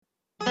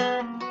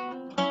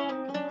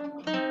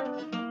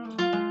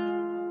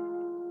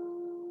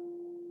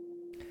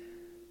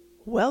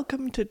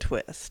Welcome to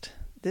Twist,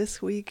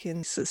 This Week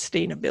in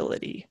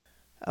Sustainability,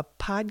 a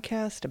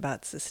podcast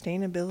about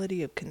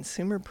sustainability of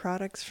consumer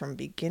products from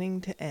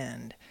beginning to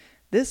end.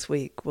 This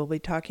week, we'll be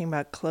talking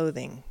about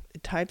clothing, the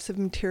types of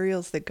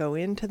materials that go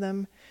into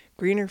them,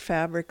 greener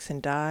fabrics and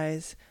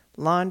dyes,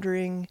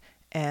 laundering,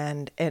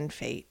 and end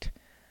fate.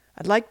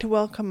 I'd like to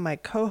welcome my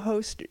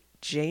co-host,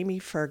 Jamie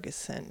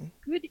Ferguson.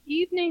 Good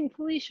evening,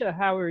 Felicia.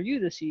 How are you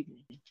this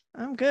evening?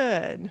 I'm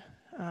good.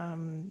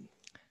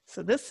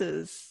 So this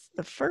is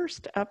the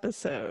first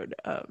episode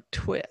of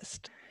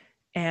Twist.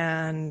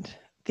 And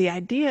the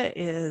idea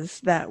is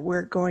that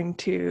we're going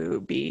to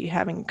be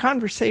having a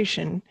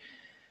conversation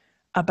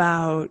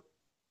about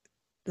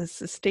the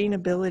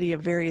sustainability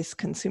of various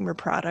consumer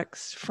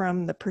products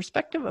from the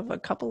perspective of a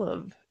couple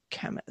of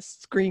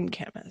chemists, green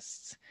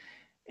chemists.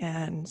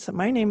 And so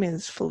my name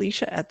is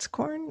Felicia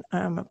Etzkorn.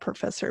 I'm a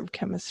professor of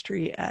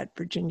chemistry at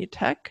Virginia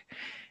Tech.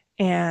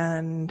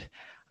 And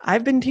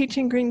I've been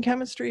teaching green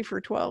chemistry for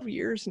 12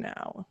 years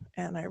now,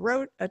 and I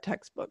wrote a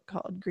textbook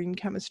called Green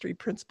Chemistry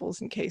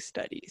Principles and Case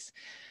Studies.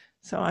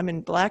 So I'm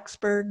in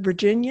Blacksburg,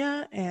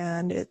 Virginia,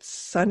 and it's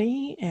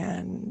sunny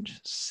and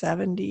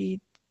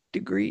 70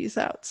 degrees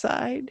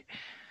outside.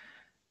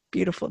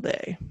 Beautiful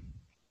day.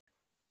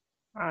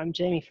 I'm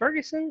Jamie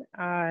Ferguson.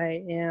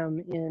 I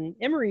am in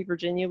Emory,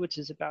 Virginia, which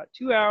is about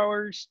 2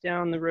 hours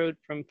down the road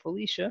from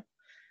Felicia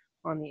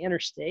on the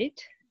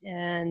interstate.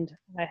 And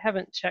I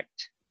haven't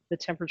checked the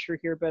temperature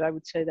here, but I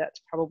would say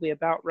that's probably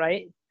about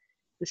right.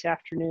 This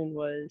afternoon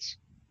was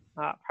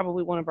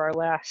probably one of our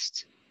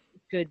last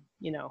good,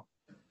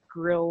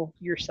 grill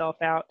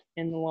yourself out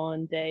in the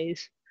lawn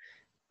days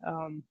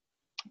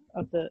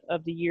of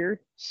the year.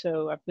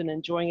 So I've been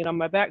enjoying it on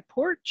my back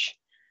porch.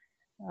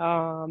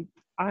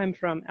 I'm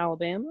from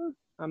Alabama.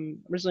 I'm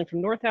originally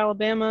from North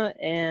Alabama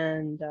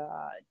and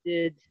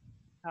did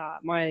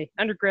my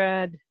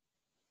undergrad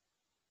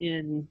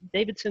in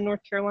Davidson,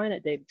 North Carolina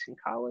at Davidson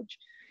College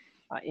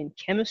in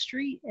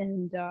chemistry,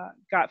 and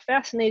got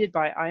fascinated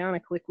by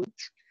ionic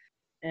liquids.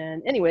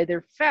 And anyway,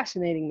 they're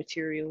fascinating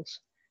materials.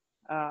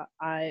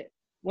 I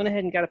went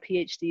ahead and got a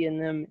PhD in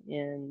them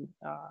in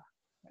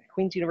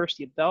Queen's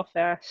University of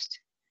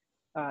Belfast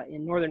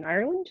in Northern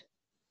Ireland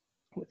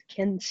with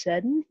Ken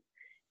Seddon.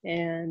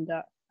 And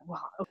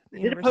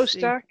did a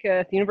postdoc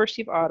at the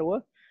University of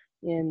Ottawa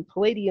in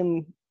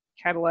palladium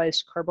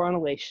catalyzed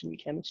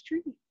carbonylation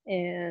chemistry.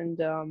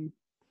 And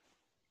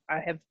I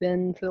have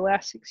been for the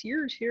last 6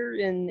 years here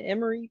in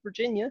Emory,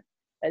 Virginia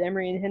at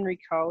Emory and Henry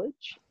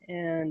College.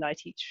 And I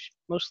teach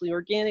mostly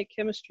organic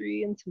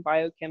chemistry and some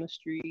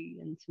biochemistry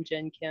and some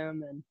gen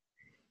chem. And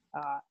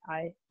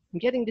I am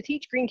getting to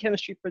teach green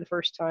chemistry for the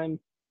first time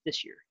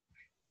this year.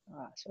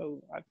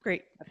 So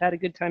I've had a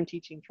good time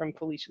teaching from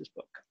Felicia's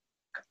book.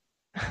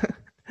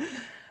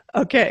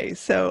 Okay,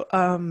 so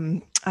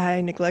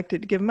I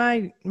neglected to give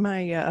my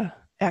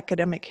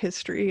academic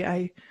history.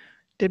 I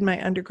did my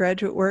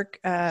undergraduate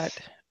work at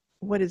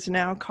what is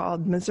now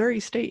called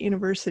Missouri State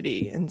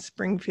University in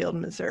Springfield,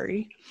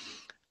 Missouri,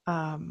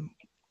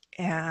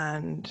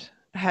 and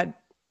had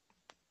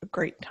a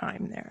great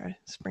time there.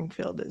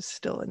 Springfield is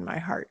still in my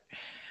heart.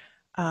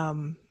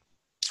 And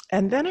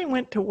then I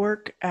went to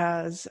work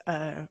as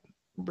a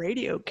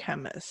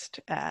radiochemist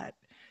at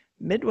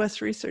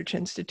Midwest Research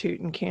Institute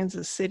in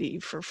Kansas City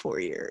for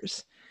 4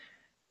 years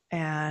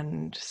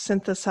and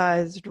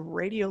synthesized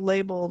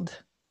radio-labeled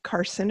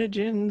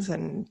carcinogens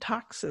and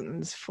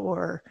toxins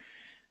for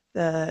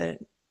the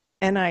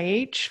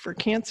NIH for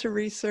cancer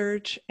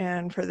research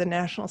and for the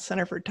National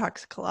Center for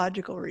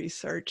Toxicological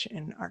Research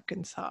in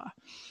Arkansas.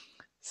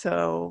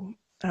 So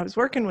I was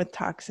working with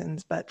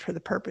toxins, but for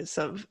the purpose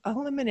of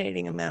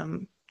eliminating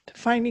them to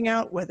finding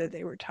out whether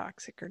they were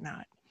toxic or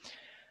not.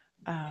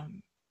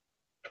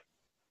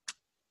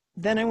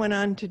 Then I went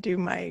on to do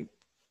my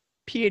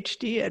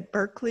PhD at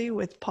Berkeley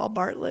with Paul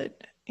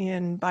Bartlett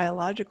in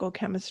biological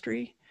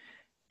chemistry,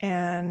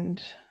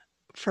 and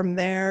from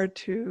there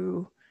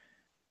to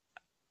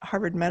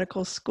Harvard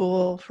Medical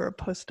School for a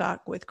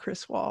postdoc with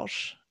Chris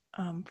Walsh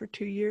for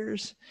 2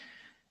 years.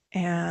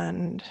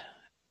 And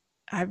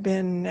I've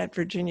been at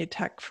Virginia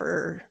Tech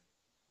for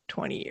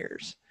 20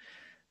 years.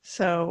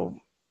 So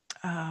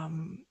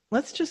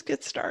let's just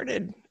get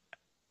started.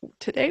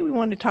 Today we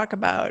want to talk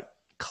about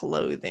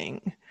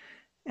clothing.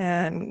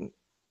 And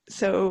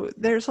so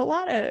there's a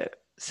lot of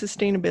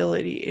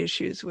sustainability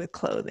issues with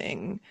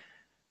clothing.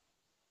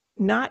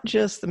 Not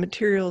just the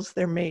materials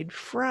they're made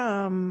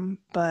from,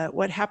 but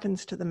what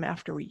happens to them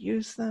after we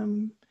use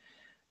them,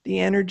 the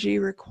energy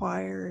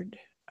required,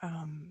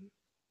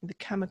 the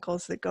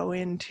chemicals that go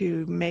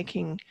into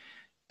making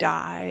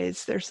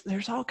dyes.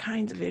 There's all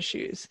kinds of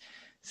issues.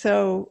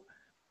 So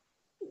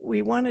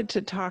we wanted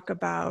to talk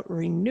about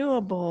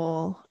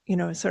renewable,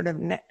 sort of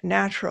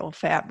natural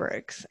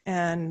fabrics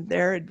and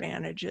their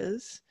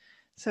advantages.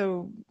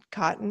 So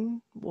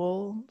cotton,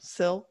 wool,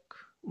 silk,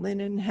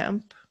 linen,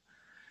 hemp,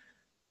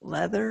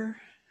 leather.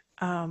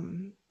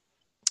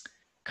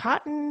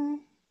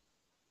 Cotton,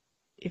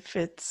 if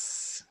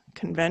it's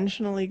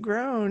conventionally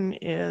grown,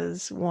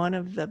 is one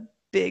of the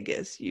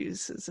biggest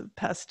uses of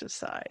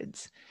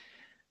pesticides.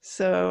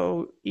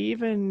 So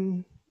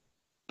even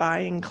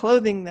buying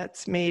clothing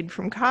that's made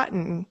from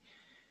cotton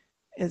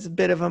is a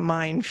bit of a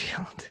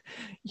minefield.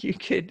 You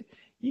could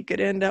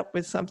end up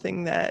with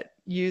something that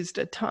used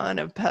a ton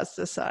of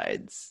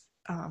pesticides,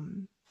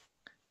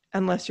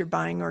 unless you're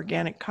buying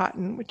organic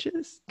cotton, which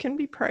can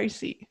be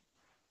pricey.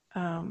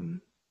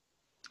 And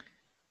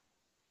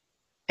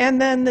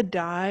then the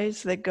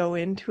dyes that go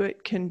into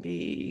it can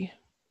be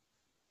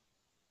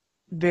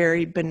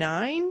very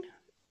benign,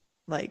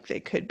 like they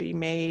could be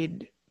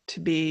made to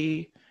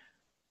be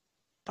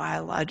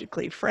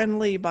biologically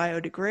friendly,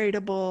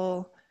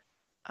 biodegradable,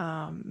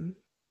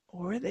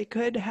 or they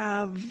could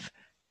have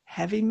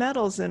heavy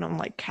metals in them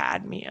like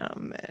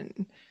cadmium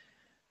and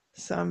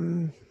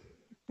some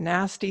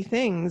nasty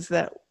things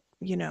that,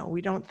 you know,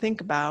 we don't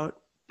think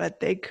about, but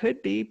they could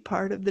be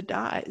part of the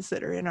dyes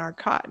that are in our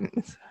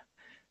cottons.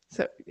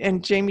 So,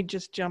 and Jamie,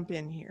 just jump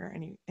in here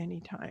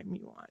anytime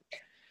you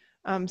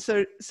want.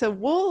 So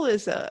wool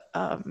is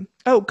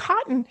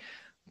cotton,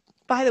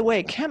 by the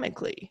way,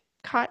 chemically,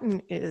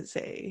 cotton is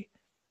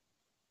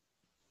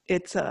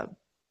it's a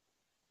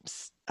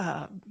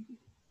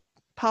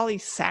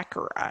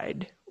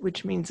polysaccharide,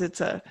 which means it's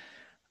a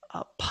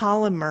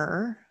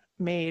polymer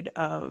made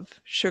of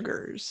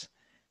sugars.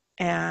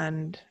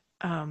 And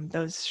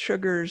those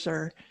sugars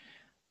are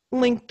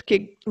linked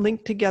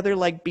together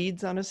like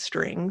beads on a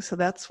string. So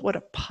that's what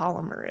a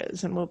polymer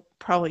is. And we'll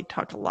probably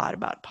talk a lot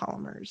about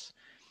polymers.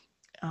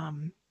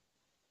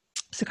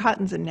 So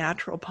cotton's a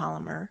natural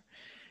polymer.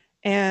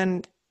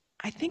 And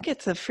I think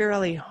it's a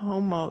fairly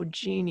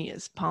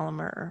homogeneous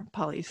polymer,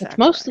 polysaccharide. It's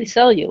mostly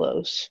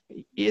cellulose.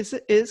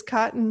 Is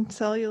cotton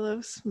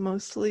cellulose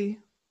mostly?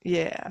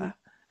 Yeah.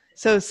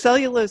 So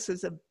cellulose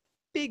is a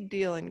big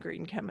deal in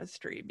green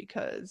chemistry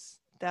because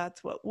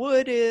that's what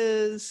wood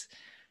is,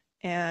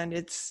 and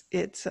it's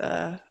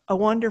a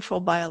wonderful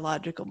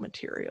biological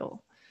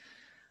material.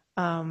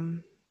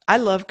 I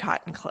love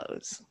cotton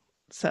clothes.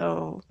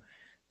 So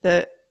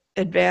the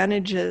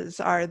advantages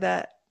are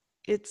that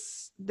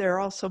they're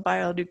also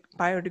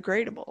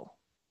biodegradable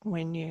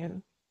when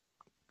you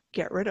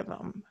get rid of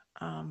them.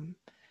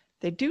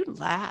 They do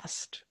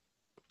last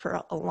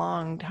for a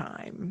long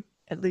time,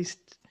 at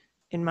least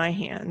in my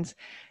hands.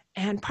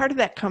 And part of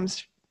that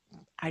comes,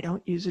 I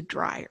don't use a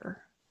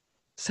dryer.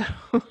 So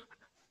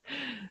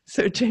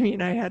Jamie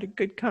and I had a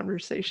good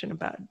conversation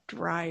about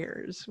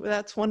dryers. Well,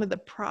 that's one of the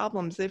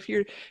problems. If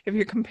you're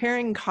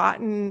comparing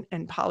cotton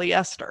and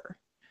polyester,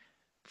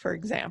 for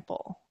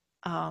example,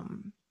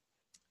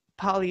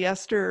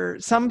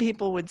 polyester, some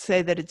people would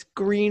say that it's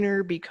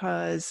greener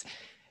because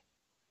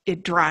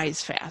it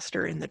dries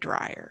faster in the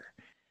dryer.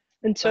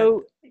 And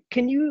so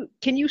can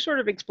you sort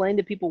of explain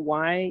to people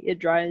why it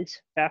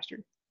dries faster?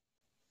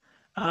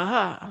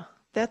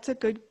 That's a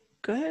good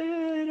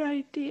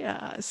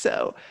idea.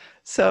 So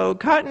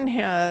cotton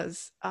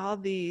has all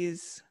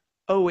these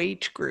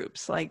OH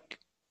groups, like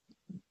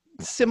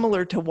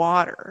similar to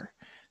water.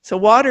 So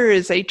water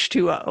is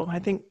H2O. I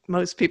think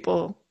most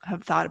people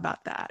have thought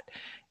about that.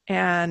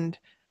 And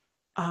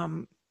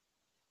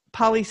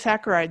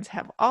polysaccharides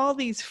have all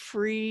these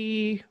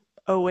free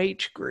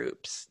OH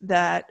groups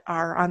that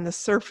are on the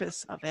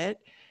surface of it,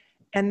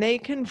 and they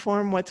can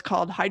form what's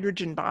called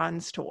hydrogen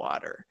bonds to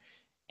water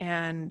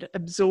and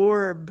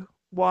absorb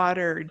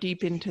water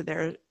deep into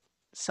their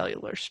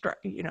cellular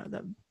structure,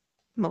 the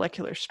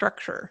molecular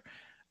structure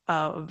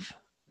of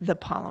the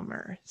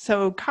polymer.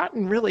 So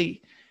cotton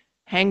really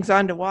hangs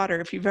on to water.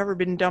 If you've ever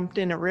been dumped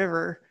in a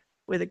river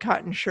with a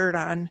cotton shirt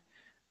on,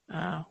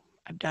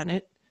 I've done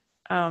it,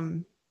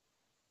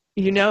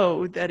 you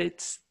know that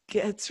it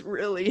gets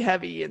really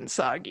heavy and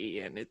soggy,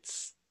 and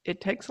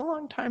it takes a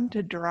long time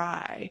to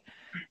dry,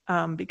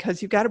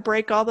 because you've got to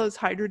break all those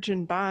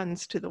hydrogen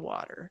bonds to the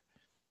water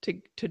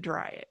to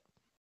dry it.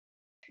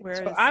 Whereas,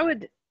 so I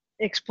would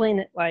explain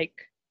it like,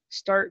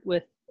 start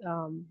with,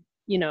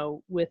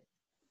 with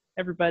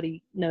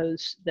everybody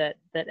knows that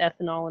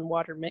ethanol and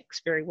water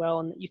mix very well,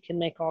 and that you can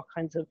make all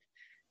kinds of,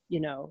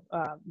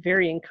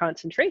 varying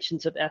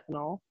concentrations of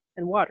ethanol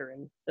and water.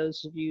 And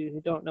those of you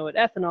who don't know what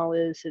ethanol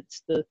is,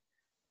 it's the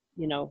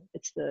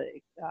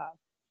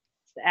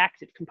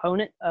active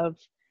component of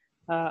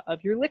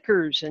your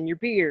liquors and your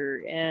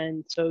beer.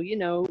 And so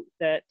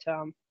that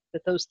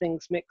those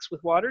things mix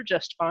with water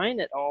just fine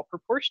at all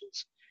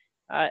proportions.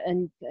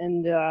 And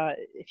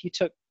if you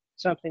took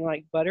something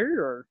like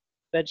butter or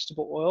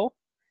vegetable oil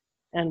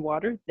and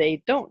water,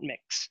 they don't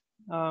mix.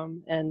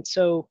 And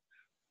so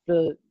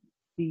the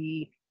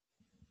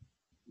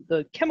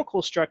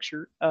chemical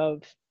structure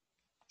of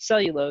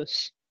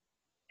cellulose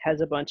has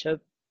a bunch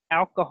of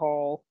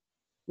alcohol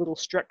little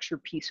structure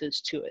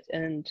pieces to it,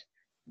 and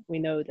we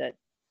know that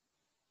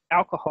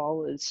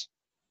alcohol is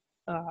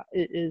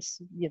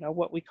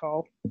what we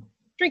call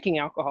drinking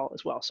alcohol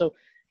as well. So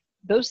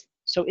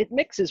it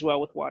mixes well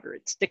with water,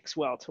 it sticks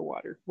well to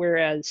water,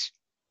 whereas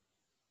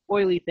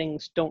oily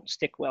things don't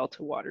stick well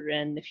to water.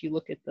 And if you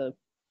look at the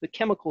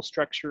chemical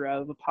structure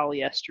of a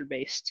polyester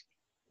based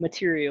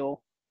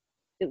material,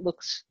 it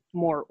looks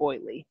more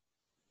oily.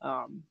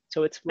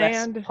 So it's less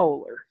And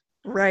polar.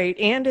 right,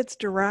 and it's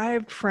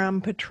derived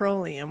from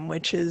petroleum,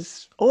 which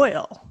is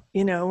oil.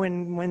 You know,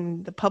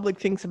 when the public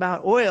thinks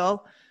about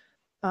oil,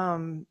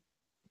 um,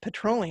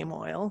 petroleum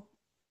oil,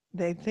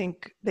 they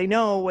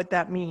know what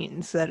that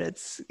means, that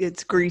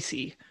it's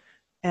greasy,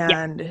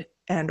 Yeah.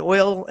 and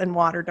oil and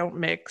water don't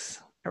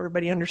mix.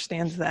 Everybody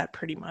understands that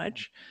pretty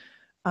much.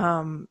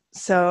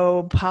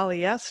 So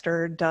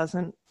polyester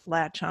doesn't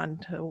latch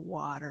onto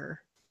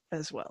water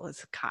as well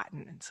as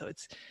cotton, and so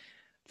it's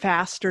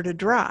faster to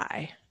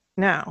dry.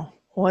 Now,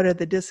 what are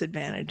the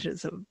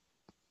disadvantages of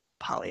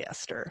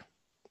polyester?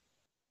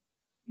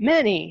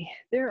 Many.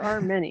 There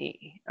are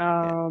many.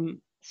 Yeah.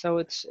 So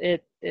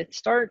it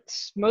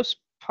starts. Most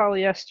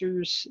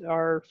polyesters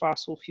are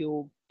fossil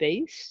fuel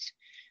based,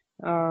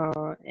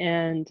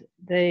 and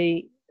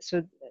they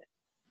so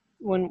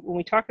when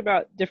we talk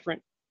about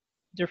different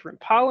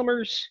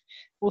polymers,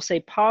 we'll say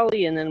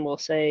poly, and then we'll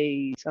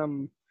say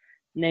some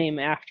name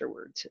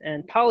afterwards.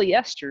 And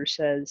polyester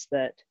says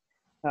that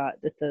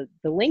that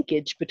the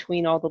linkage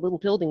between all the little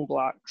building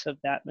blocks of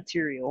that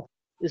material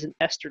is an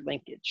ester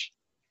linkage.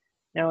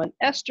 Now, an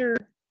ester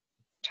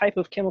type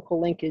of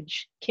chemical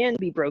linkage can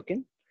be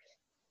broken,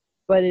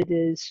 but it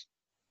is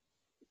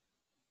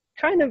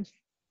kind of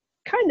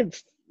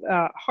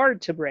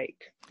hard to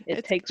break.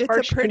 It takes It's a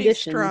harsh pretty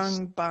conditions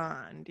strong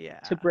bond,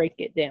 yeah. to break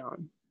it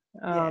down.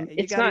 Yeah,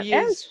 It's not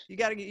as you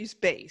got to use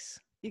base.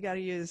 You got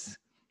to use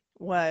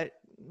what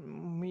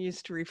we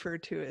used to refer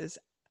to as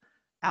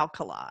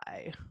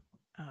alkali.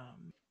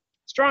 Um,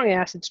 strong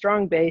acid,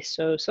 strong base,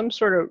 so some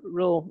sort of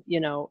real,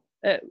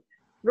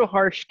 real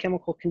harsh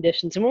chemical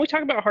conditions. And when we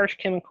talk about harsh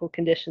chemical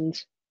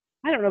conditions,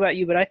 I don't know about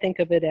you, but I think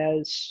of it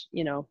as,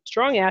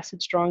 strong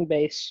acid, strong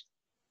base,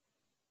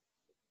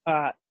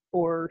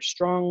 or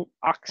strong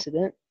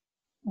oxidant.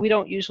 We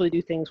don't usually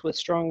do things with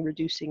strong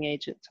reducing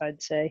agents,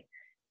 I'd say,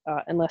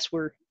 unless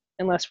we're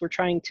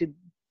trying to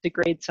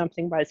degrade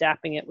something by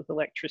zapping it with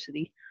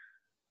electricity,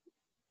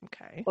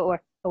 okay.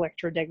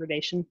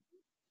 electrodegradation.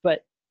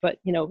 But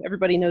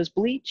everybody knows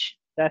bleach.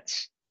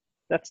 That's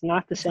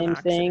not the It's an same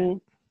oxidant.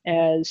 thing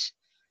as,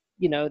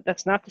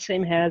 that's not the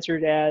same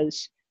hazard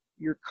as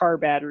your car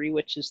battery,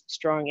 which is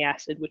strong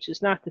acid, which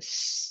is not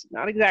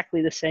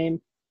exactly the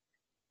same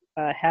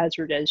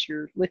hazard as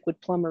your liquid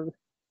plumber,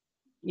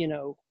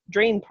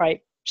 drain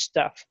pipe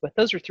stuff. But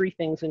those are three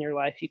things in your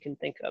life you can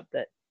think of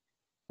that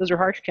those are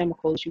harsh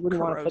chemicals. You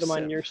wouldn't want to put them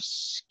on your Corrosive.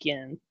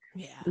 skin.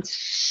 Yeah. And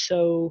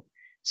so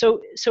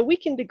we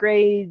can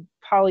degrade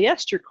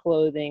polyester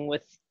clothing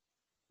with,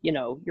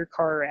 your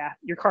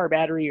car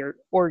battery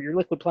or your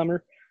liquid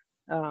plumber,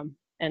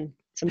 and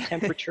some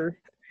temperature.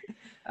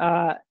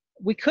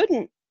 We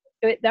couldn't.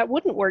 That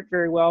wouldn't work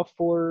very well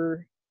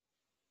for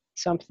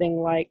something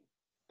like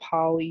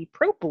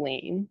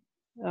polypropylene,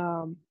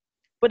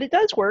 but it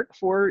does work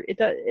for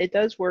it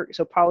does work.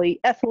 So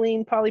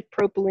polyethylene,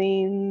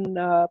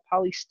 polypropylene,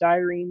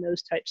 polystyrene,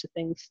 those types of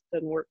things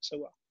doesn't work so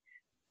well.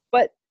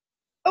 But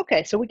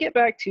okay, so we get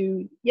back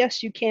to,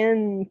 yes, you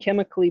can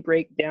chemically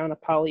break down a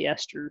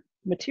polyester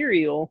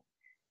material,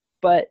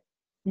 but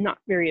not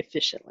very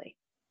efficiently,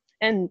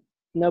 and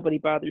nobody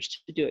bothers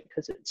to do it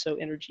because it's so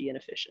energy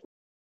inefficient.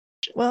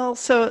 Well,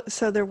 so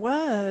there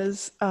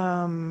was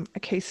a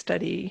case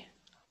study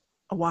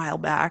a while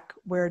back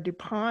where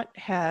DuPont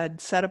had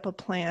set up a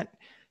plant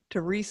to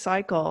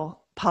recycle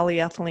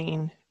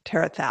polyethylene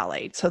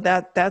terephthalate. So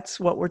that's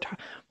what we're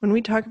talking when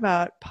we talk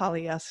about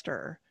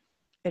polyester.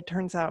 It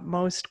turns out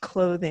most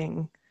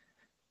clothing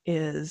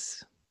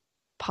is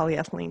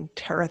polyethylene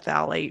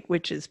terephthalate,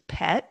 which is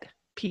PET,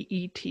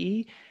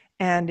 P-E-T,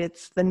 and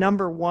it's the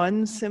number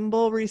one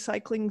symbol,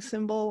 recycling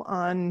symbol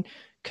on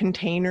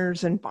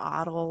containers and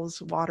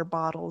bottles, water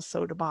bottles,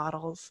 soda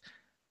bottles.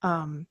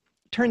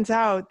 Turns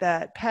out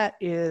that PET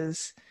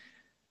is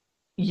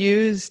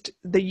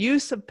the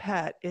use of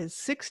PET is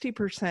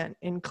 60%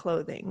 in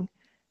clothing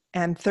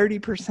and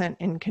 30%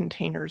 in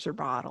containers or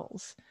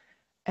bottles.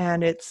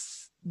 And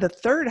it's the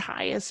third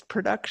highest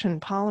production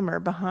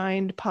polymer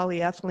behind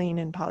polyethylene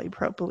and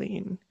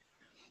polypropylene.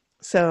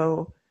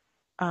 So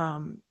a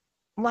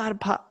lot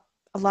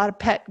of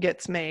PET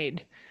gets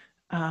made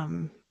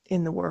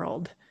in the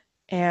world,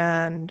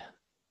 and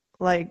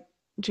like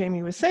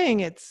Jamie was saying,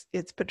 it's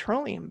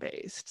petroleum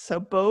based.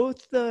 So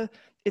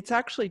it's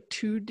actually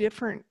two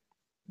different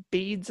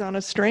beads on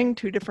a string,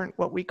 two different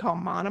what we call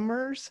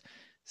monomers.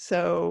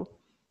 So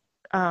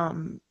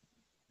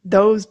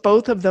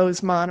both of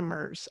those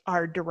monomers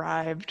are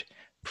derived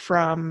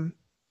from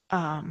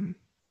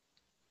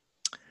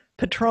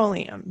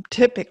petroleum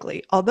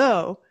typically.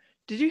 Although,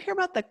 did you hear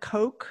about the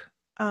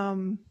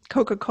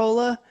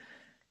Coca-Cola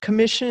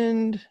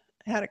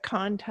had a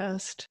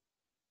contest?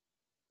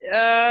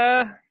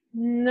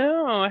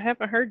 No, I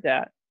haven't heard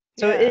that.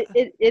 So Yeah,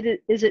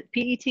 it is it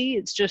PET?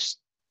 It's just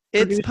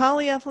it's produced.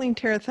 polyethylene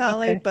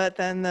terephthalate, Okay. but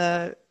then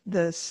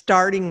the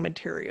starting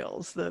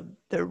materials, the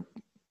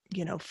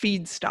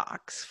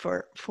feedstocks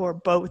for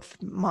both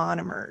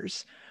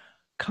monomers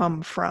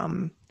come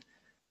from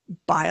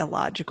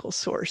biological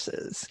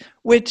sources,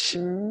 which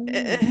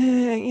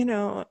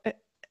Mm.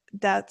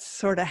 that's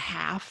sort of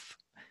half,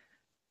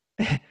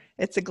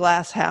 it's a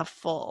glass half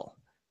full.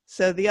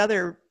 So the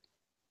other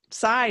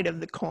side of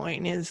the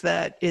coin is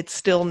that it's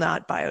still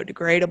not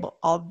biodegradable,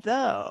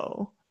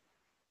 although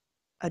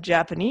a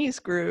Japanese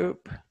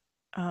group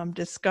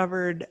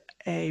discovered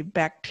a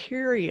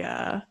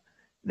bacteria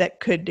that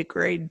could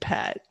degrade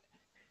PET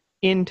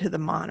into the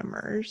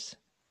monomers.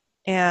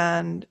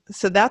 And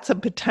so that's a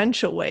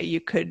potential way you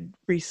could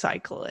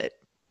recycle it.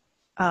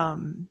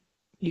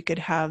 You could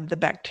have the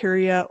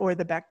bacteria or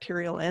the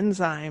bacterial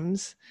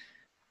enzymes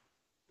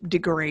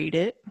degrade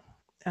it.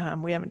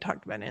 We haven't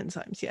talked about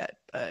enzymes yet,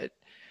 but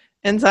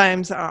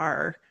enzymes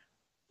are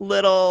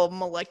little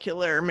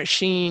molecular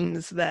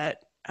machines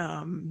that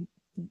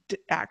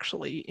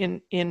actually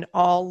in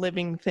all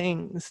living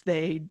things,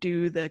 they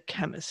do the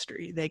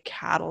chemistry. They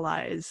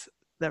catalyze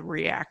the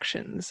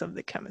reactions of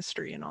the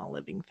chemistry in all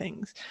living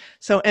things.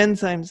 So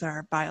enzymes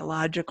are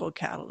biological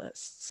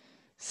catalysts.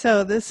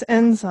 So this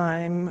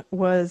enzyme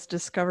was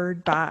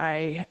discovered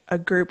by a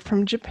group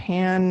from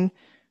Japan.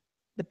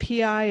 The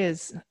PI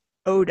is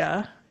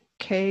Oda,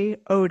 K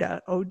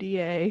Oda,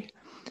 O-D-A,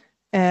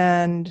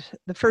 and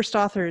the first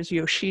author is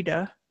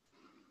Yoshida,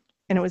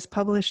 and it was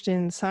published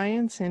in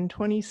Science in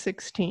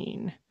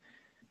 2016.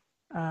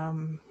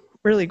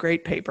 Really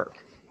great paper.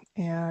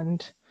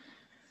 And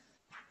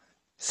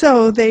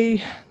so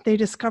they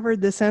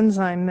discovered this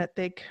enzyme that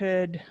they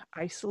could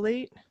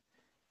isolate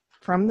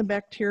from the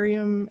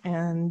bacterium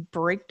and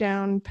break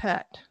down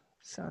PET.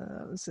 So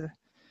that was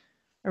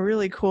a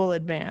really cool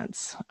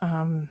advance.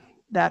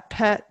 That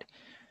PET,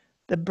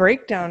 the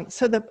breakdown,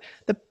 so the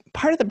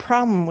part of the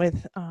problem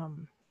with,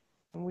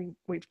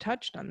 we've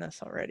touched on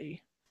this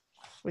already,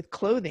 with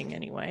clothing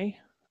anyway,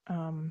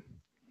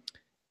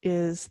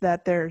 is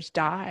that there's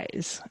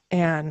dyes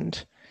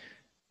and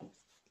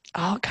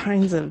all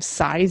kinds of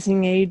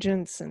sizing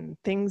agents and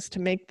things to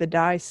make the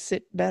dye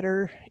sit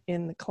better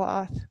in the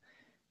cloth.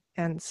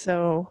 And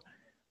so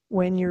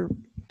when you're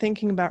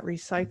thinking about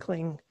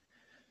recycling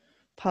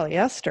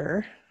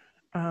polyester,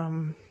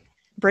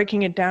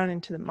 breaking it down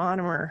into the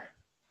monomer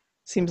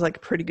seems like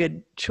a pretty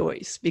good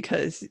choice,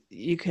 because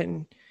you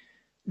can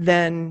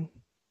then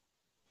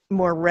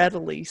more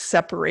readily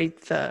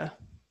separate the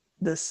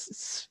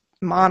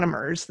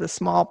monomers, the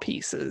small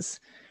pieces,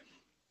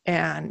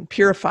 and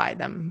purify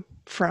them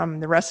from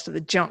the rest of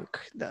the junk,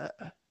 the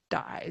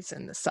dyes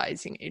and the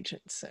sizing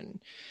agents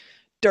and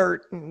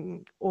dirt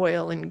and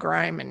oil and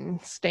grime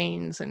and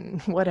stains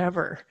and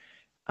whatever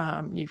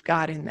you've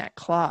got in that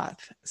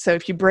cloth. So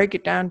if you break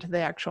it down to the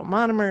actual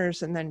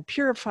monomers and then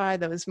purify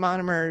those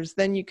monomers,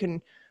 then you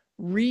can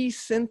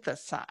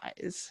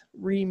resynthesize,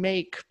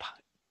 remake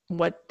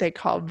what they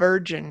call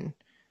virgin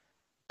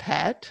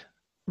PET,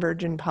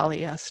 virgin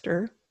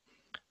polyester.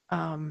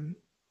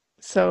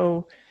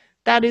 So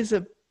that is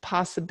a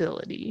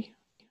possibility.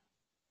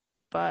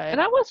 But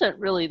And I wasn't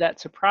really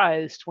that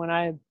surprised when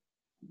I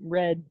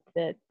read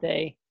that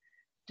they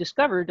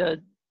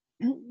discovered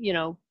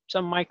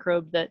some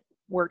microbe that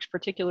works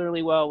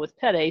particularly well with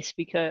PETase,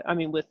 because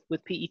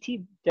with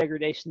PET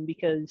degradation,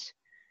 because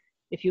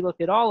if you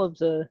look at all of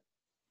the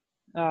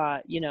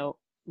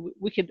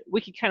we could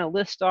kind of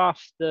list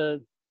off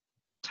the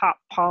top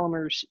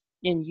polymers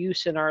in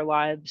use in our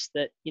lives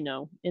that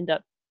end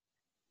up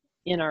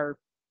in our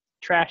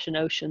trash and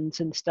oceans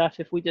and stuff.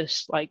 If we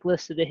just like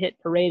listed a hit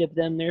parade of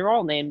them, they're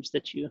all names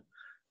that you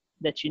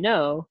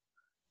know.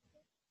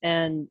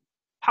 And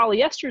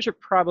polyesters are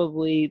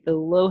probably the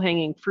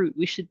low-hanging fruit.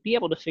 We should be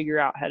able to figure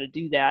out how to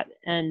do that.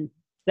 And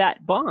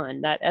that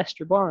bond, that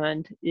ester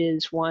bond,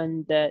 is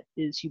one that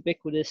is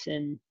ubiquitous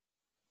in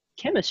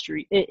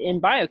chemistry, in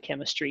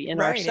biochemistry, in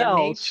our cells.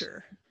 In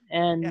nature.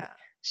 And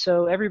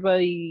so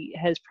everybody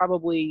has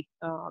probably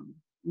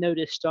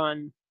noticed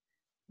on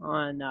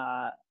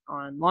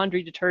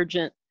laundry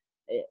detergent.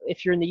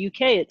 If you're in the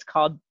UK, it's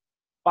called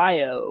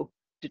bio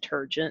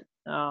detergent.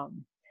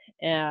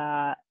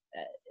 That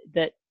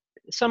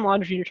some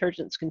laundry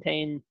detergents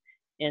contain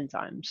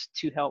enzymes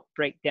to help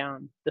break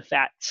down the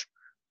fats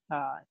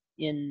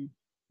in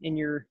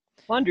your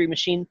laundry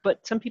machine,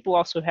 but some people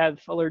also have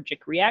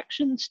allergic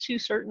reactions to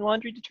certain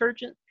laundry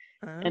detergent,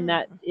 and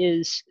that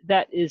is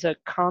a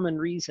common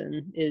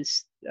reason,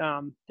 is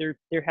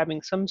they're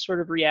having some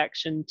sort of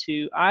reaction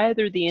to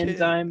either the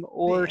enzyme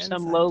or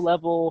some low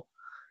level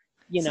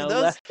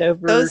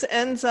leftover. Those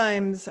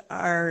enzymes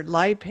are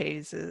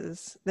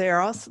lipases. They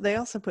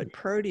also put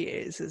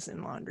proteases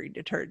in laundry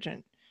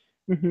detergent.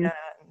 Mm-hmm.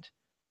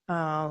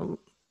 And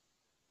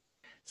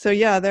so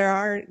yeah, there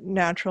are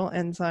natural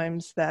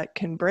enzymes that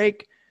can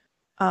break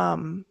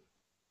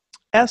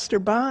ester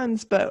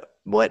bonds, but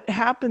what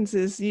happens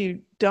is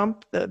you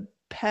dump the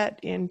PET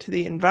into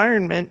the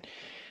environment,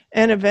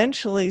 and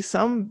eventually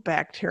some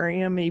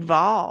bacterium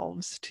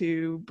evolves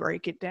to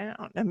break it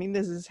down. I mean,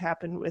 this has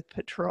happened with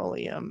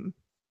petroleum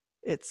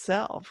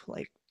itself.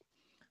 Like,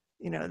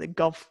 the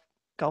Gulf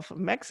of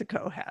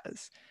Mexico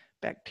has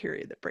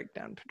bacteria that break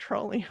down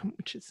petroleum,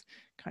 which is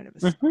kind of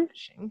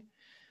astonishing.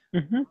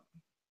 Mm-hmm.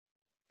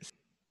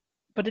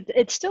 But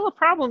it's still a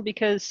problem,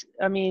 because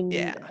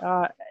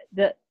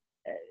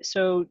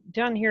so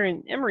down here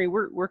in Emory,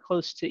 we're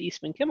close to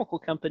Eastman Chemical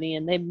Company,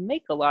 and they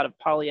make a lot of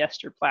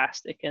polyester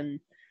plastic and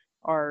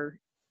are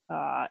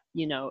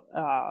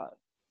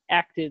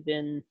active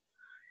in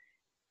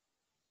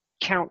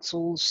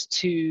councils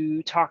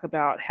to talk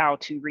about how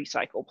to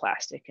recycle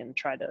plastic and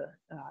try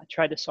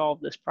to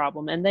solve this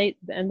problem. And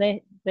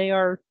they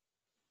are.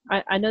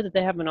 I know that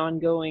they have an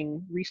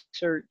ongoing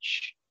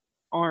research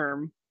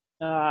arm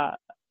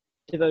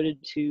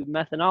devoted to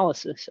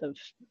methanolysis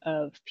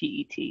of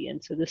PET,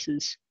 and so this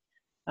is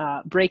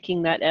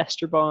breaking that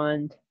ester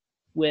bond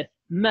with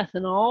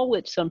methanol,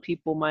 which some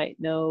people might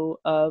know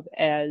of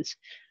as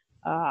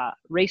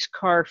race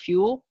car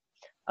fuel.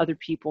 Other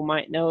people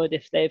might know it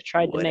if they've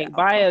tried to make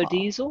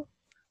biodiesel.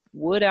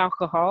 Wood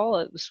alcohol.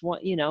 It was one,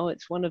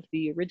 it's one of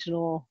the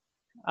original.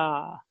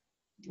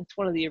 It's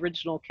one of the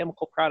original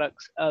chemical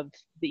products of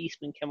the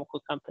Eastman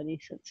Chemical Company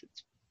since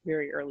its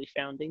very early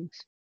foundings.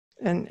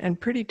 And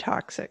pretty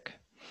toxic.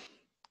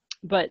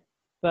 But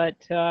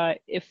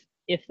if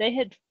they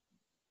had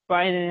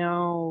by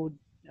now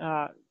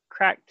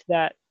cracked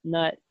that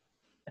nut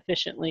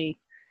efficiently,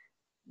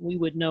 we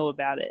would know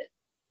about it.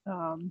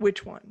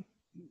 Which one?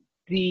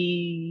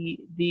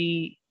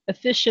 The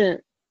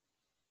efficient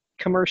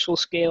commercial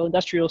scale,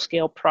 industrial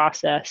scale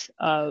process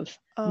of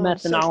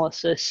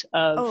methanolysis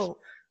of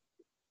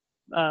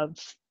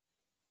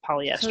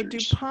polyesters.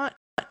 So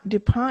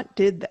DuPont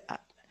did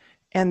that,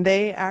 and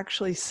they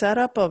actually set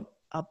up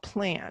a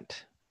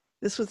plant.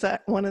 This was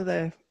at one of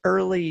the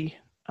early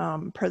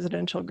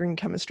Presidential Green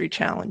Chemistry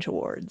Challenge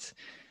Awards.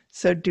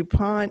 So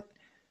DuPont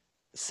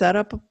set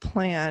up a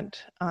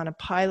plant on a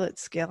pilot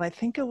scale. I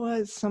think it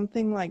was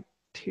something like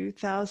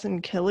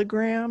 2,000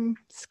 kilogram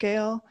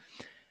scale.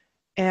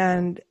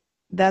 And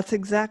that's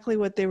exactly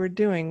what they were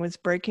doing, was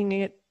breaking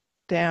it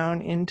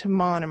down into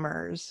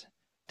monomers,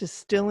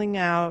 distilling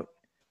out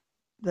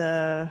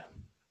the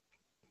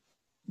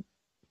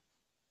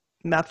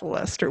methyl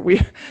ester.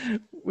 We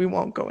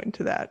won't go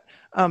into that.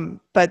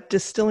 But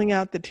distilling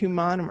out the two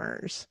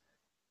monomers,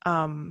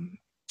 and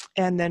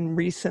then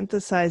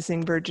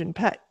resynthesizing virgin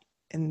PET.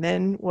 And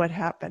then what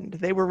happened?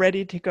 They were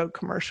ready to go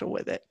commercial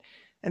with it.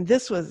 And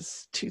this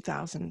was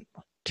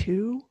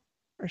 2002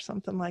 or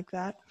something like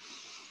that.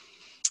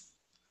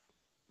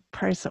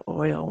 Price of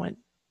oil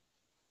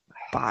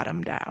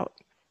bottomed out,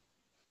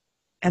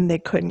 and they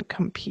couldn't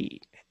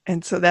compete.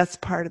 And so that's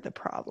part of the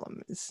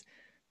problem, is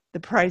the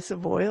price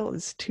of oil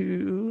is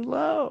too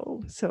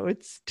low. So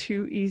it's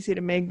too easy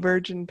to make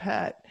virgin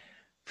PET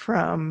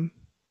from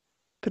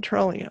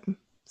petroleum.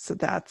 So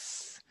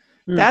that's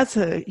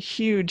a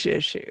huge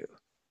issue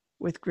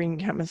with green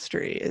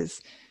chemistry,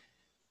 is,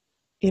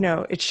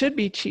 it should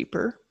be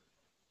cheaper,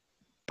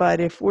 but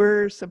if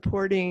we're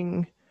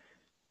supporting,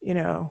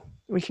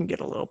 we can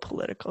get a little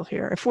political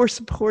here. If we're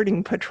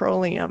supporting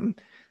petroleum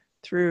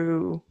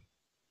through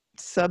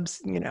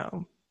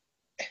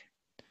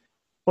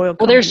oil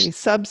company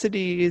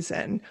subsidies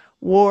and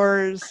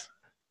wars,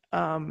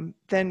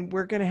 then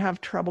we're going to have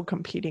trouble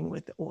competing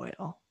with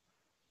oil.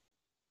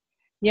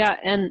 Yeah,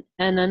 and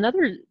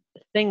another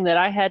thing that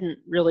I hadn't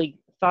really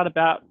thought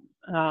about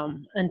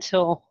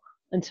until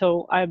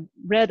I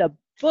read a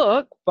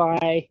book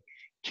by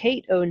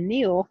Kate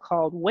O'Neill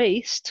called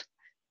Waste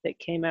that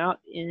came out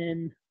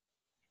in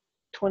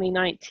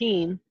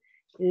 2019,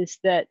 is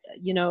that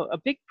a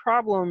big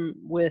problem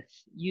with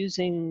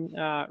using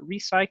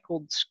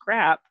recycled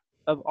scrap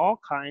of all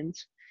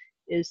kinds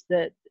is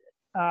that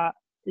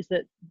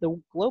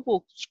the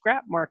global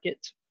scrap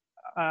markets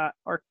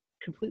are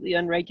completely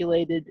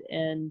unregulated,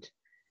 and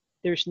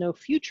there's no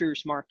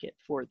futures market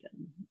for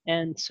them.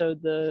 And so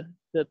the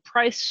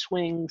price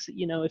swings,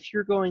 if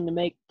you're going to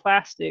make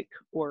plastic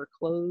or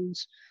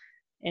clothes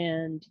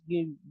and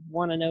you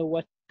want to know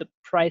what the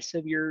price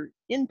of your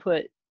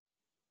input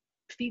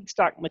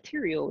feedstock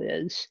material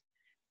is,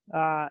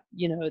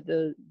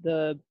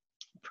 the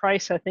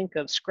price, I think,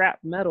 of scrap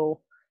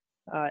metal,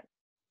 let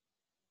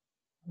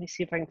me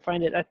see if I can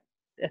find it.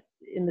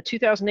 In the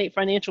 2008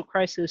 financial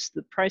crisis,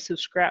 the price of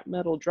scrap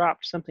metal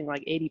dropped something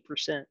like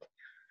 80%,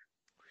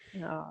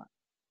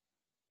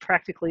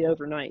 practically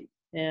overnight.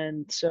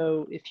 And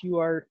so if you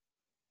are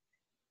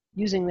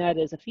using that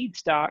as a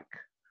feedstock,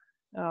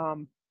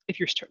 if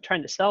you're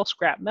trying to sell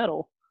scrap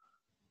metal,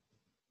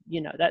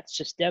 that's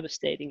just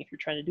devastating if you're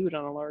trying to do it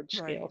on a large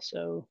scale. Right.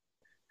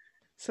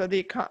 So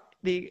the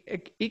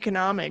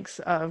economics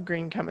of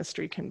green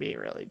chemistry can be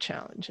really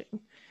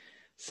challenging.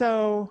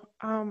 So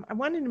I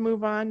wanted to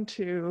move on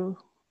to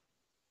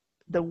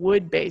the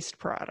wood-based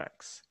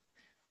products.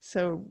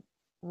 So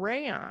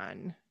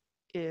rayon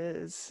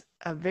is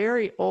a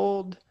very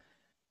old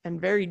and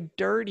very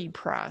dirty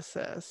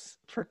process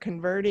for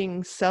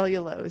converting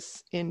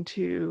cellulose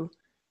into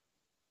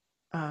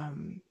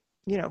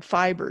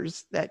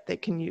fibers that they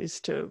can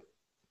use to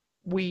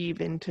weave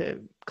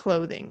into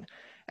clothing.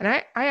 And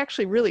I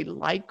actually really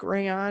like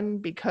rayon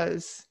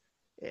because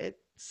it's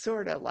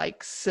sort of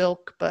like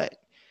silk, but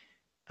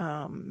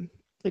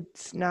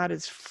it's not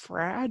as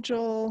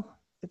fragile,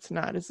 it's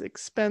not as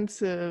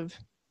expensive,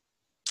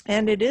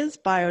 and it is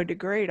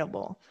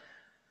biodegradable.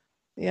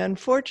 The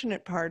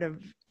unfortunate part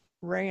of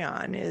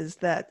rayon is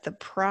that the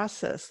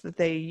process that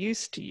they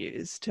used to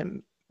use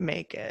to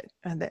make it,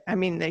 and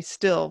they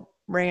still,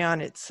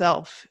 rayon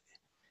itself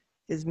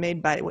is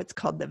made by what's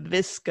called the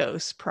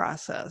viscose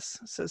process.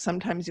 So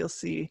sometimes you'll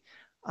see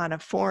on a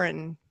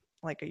foreign,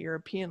 like a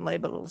European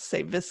label, it'll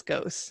say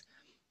viscose,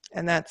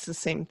 and that's the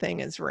same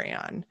thing as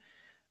rayon.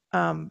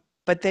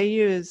 But they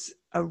use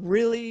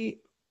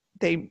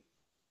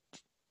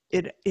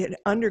it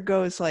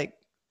undergoes like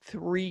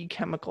 3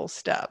 chemical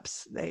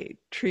steps. They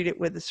treat it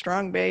with a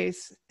strong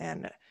base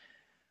and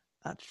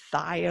a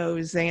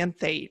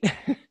thioxanthate,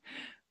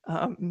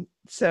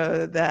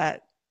 so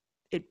that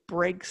it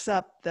breaks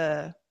up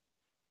the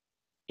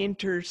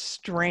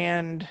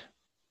interstrand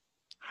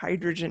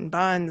hydrogen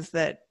bonds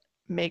that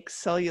make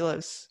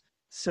cellulose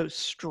so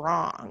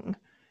strong,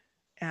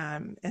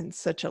 and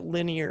such a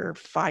linear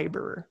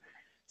fiber.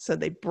 So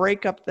they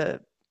break up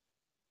the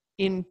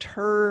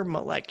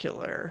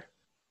intermolecular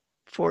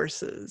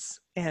forces,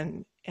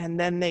 and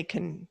then they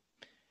can,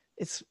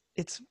 it's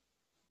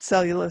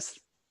cellulose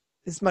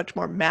is much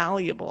more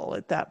malleable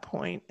at that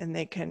point, and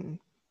they can,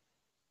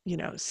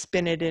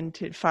 spin it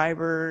into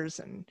fibers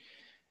and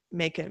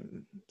make it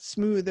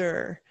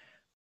smoother.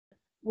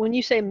 When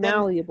you say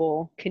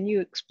malleable, can you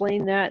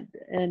explain that?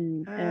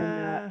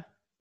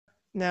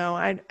 No,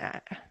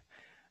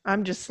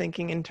 I'm just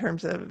thinking in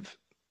terms of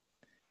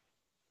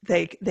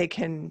they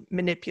can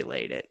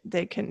manipulate it.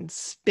 They can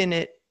spin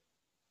it,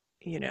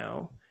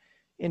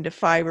 into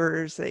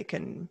fibers. They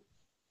can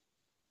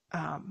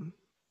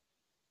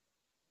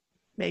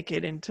make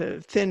it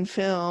into thin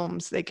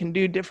films. They can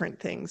do different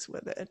things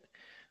with it.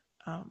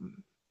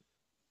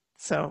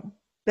 So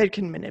they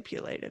can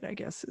manipulate it, I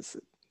guess, is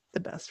the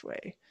best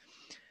way.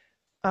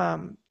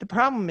 The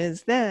problem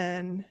is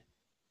then,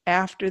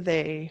 after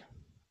they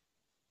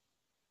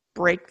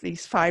break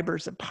these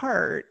fibers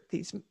apart,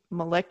 these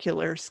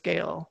molecular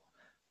scale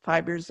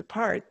fibers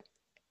apart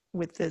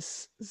with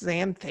this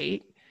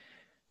xanthate,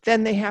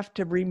 then they have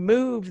to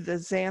remove the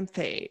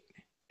xanthate,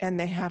 and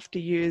they have to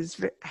use,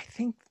 I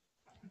think,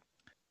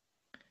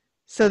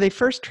 so they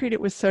first treat it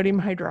with sodium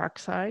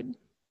hydroxide,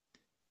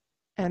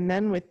 and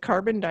then with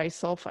carbon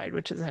disulfide,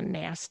 which is a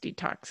nasty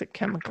toxic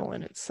chemical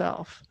in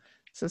itself.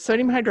 So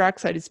sodium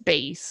hydroxide is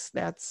base.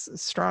 That's a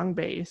strong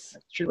base.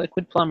 That's your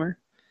liquid plumber.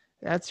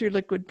 That's your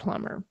liquid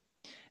plumber.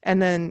 And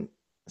then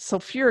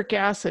sulfuric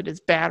acid is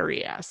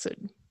battery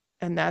acid,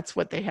 and that's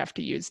what they have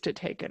to use to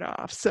take it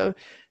off. So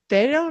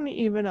they don't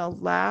even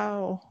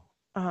allow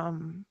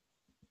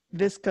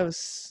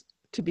viscose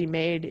to be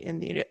made in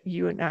the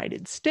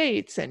United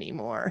States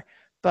anymore,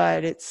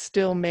 but it's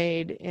still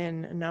made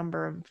in a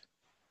number of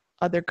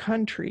other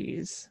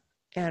countries,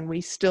 and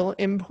we still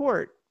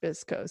import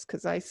viscose,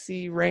 because I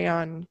see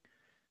rayon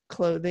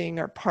clothing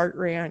or part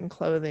rayon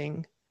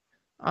clothing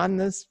on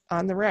the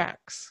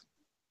racks,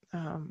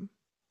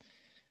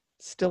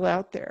 still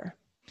out there.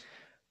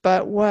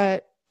 But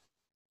what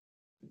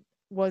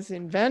was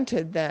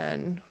invented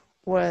then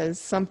was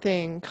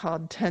something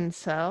called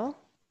Tencel,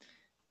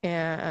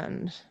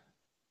 and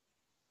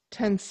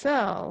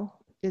Tencel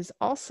is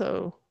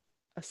also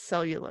a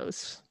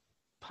cellulose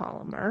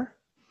polymer,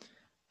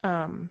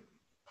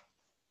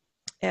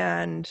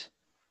 and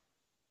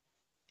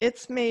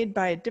it's made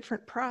by a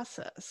different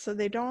process. So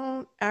they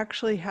don't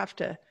actually have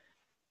to,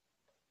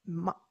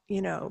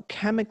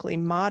 chemically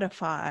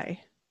modify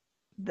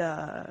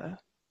the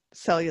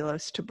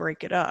cellulose to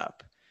break it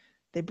up.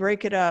 They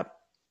break it up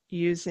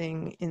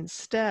using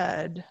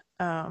instead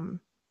a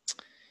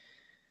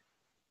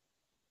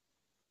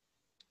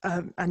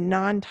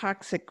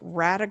non-toxic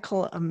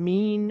radical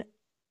amine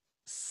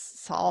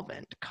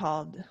solvent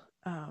called,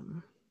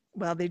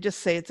 they just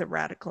say it's a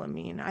radical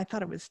amine. I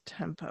thought it was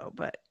Tempo,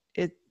 but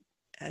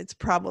it's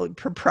probably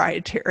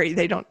proprietary.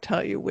 They don't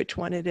tell you which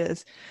one it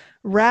is.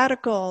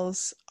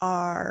 Radicals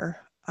are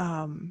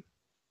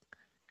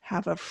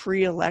have a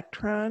free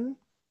electron,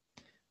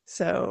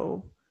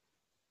 so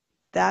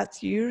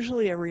that's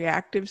usually a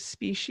reactive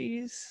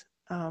species,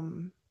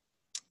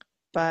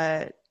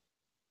 but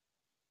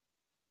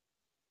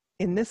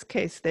in this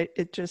case,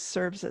 it just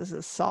serves as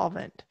a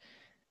solvent.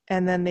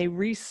 And then they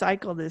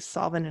recycle this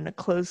solvent in a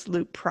closed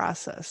loop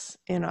process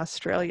in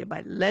Australia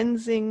by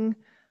lensing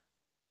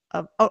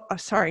of,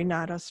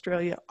 not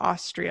Australia,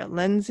 Austria,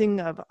 lensing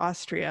of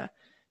Austria,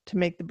 to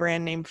make the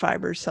brand name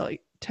fiber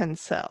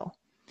Tencel.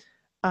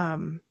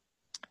 And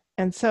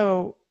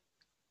so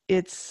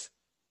it's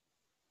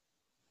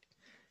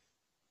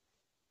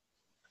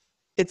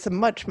a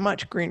much,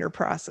 much greener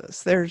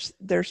process. There's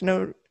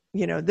no,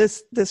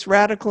 this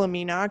radical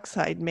amine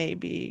oxide may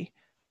be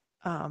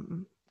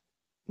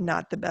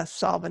not the best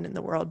solvent in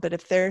the world, but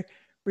if they're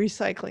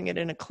recycling it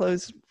in a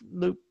closed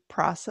loop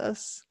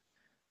process,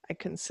 I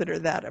consider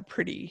that a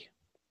pretty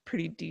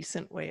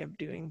decent way of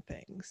doing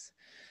things.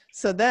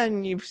 So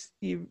then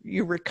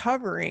you're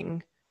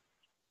recovering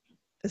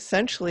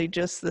essentially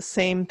just the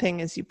same thing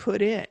as you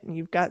put in.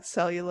 You've got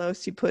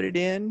cellulose, you put it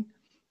in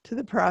to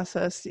the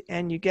process,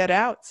 and you get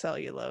out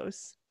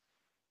cellulose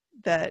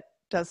that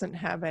doesn't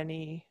have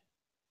any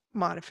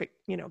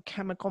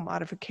chemical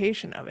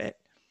modification of it.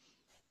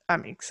 I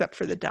mean, except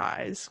for the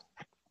dyes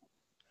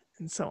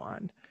and so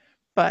on.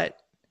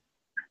 But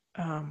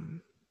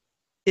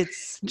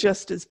it's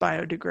just as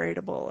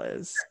biodegradable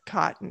as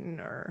cotton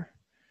or.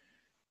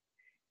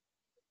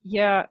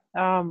 Yeah.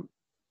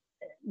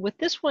 With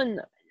this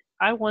one,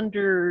 I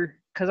wonder,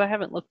 because I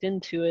haven't looked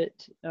into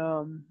it,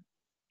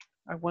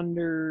 I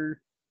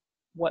wonder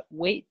what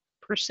weight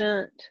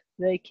percent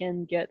they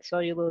can get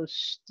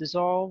cellulose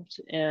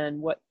dissolved and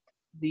what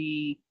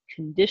the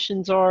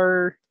conditions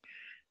are.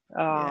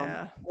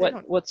 Yeah,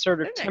 what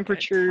sort of they're not going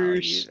to tell you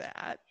temperatures.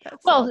 that.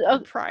 That's all Well,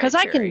 because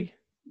I can, proprietary.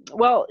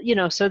 well,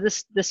 so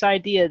this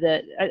idea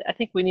that I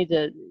think we need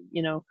to,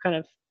 kind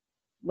of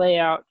lay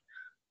out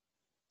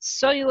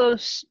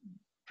cellulose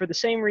for the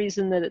same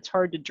reason that it's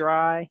hard to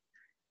dry.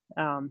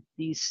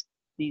 These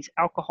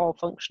alcohol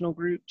functional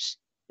groups,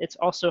 it's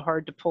also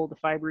hard to pull the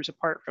fibers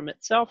apart from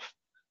itself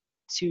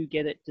to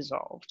get it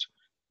dissolved.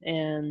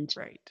 And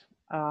Right.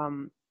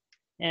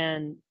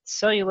 and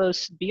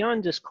cellulose,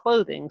 beyond just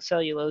clothing,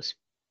 cellulose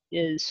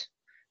is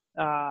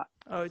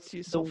It's the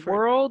useful for.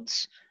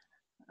 world's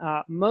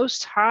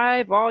most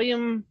high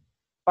volume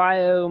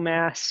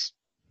biomass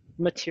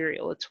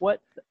material. It's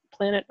what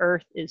planet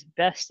Earth is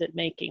best at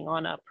making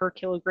on a per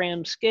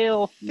kilogram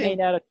scale, made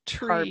out of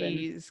carbon.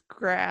 Trees,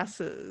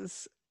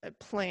 grasses,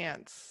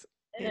 plants.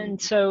 And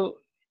so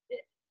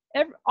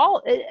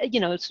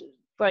it's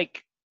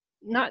like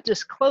not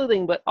just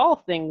clothing, but all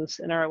things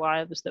in our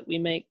lives that we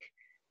make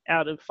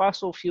out of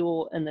fossil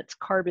fuel and that's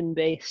carbon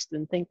based.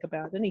 And think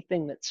about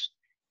anything that's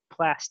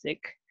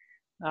plastic,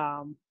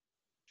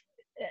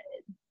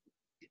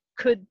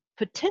 could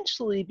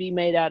potentially be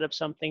made out of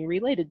something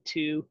related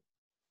to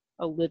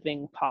a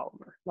living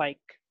polymer,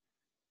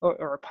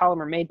 or a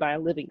polymer made by a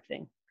living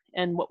thing.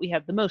 And what we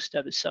have the most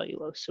of is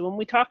cellulose. So when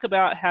we talk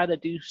about how to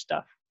do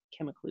stuff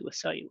chemically with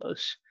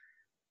cellulose,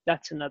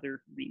 that's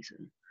another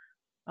reason.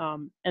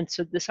 And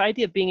so this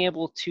idea of being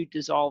able to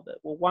dissolve it,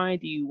 well, why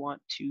do you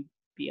want to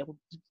be able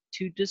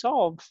to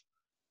dissolve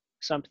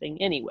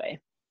something anyway?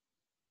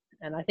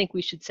 And I think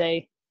we should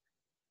say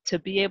to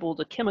be able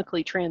to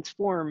chemically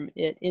transform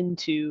it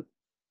into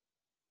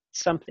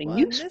something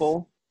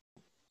useful.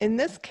 In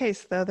this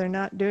case, though, they're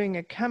not doing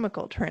a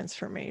chemical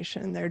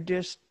transformation. They're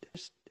just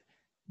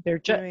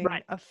doing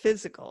right. a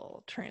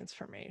physical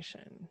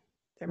transformation.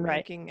 They're Right.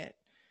 making it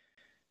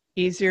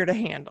easier to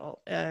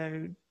handle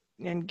and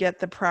get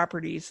the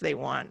properties they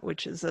want,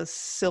 which is a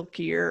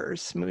silkier or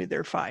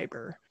smoother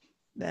fiber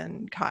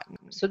than cotton.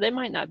 So they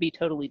might not be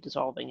totally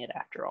dissolving it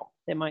after all.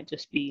 They might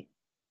just be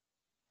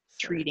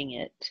treating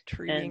it.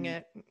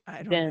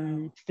 I don't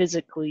know.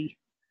 Physically.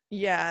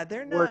 Yeah,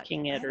 they're not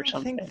working it or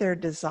something. I think they're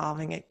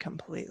dissolving it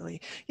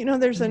completely.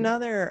 There's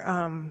another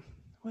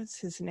what's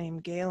his name?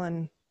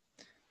 Galen.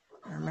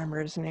 I remember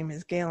his name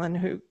is Galen,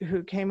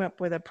 who came up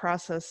with a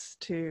process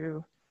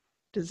to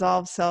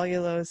dissolve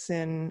cellulose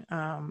in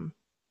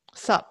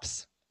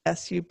SUPPES,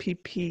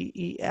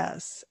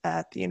 SUPPES,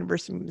 at the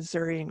University of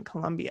Missouri in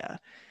Columbia.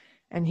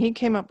 And he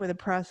came up with a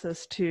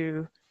process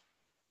to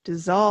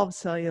dissolve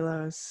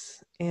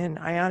cellulose in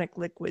ionic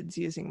liquids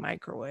using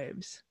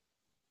microwaves.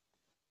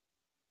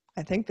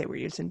 I think they were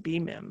using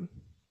BMIM.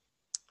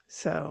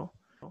 So.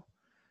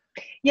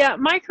 Yeah,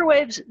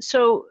 microwaves.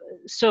 So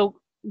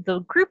the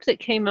group that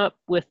came up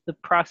with the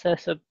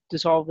process of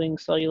dissolving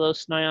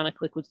cellulose in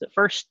ionic liquids that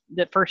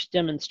first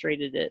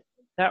demonstrated it,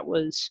 that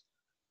was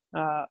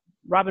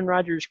Robin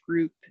Rogers'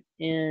 group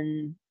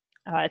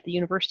at the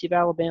University of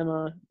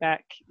Alabama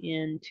back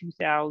in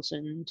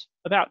 2000,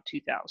 about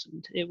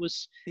 2000. It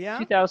was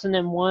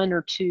 2001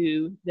 or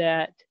 2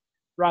 that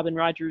Robin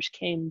Rogers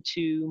came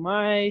to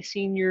my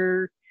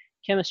senior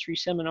chemistry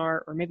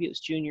seminar, or maybe it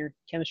was junior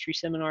chemistry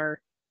seminar,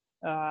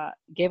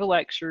 gave a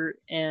lecture,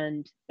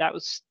 and that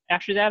was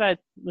after that I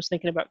was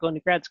thinking about going to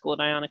grad school in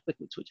ionic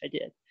liquids, which I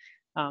did,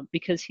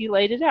 because he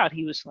laid it out.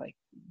 He was like,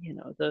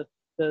 the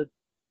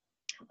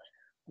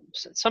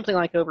something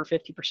like over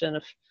 50%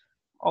 of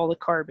all the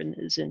carbon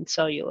is in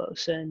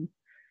cellulose, and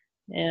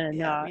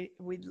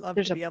we'd love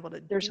to be able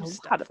to do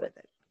stuff with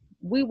it.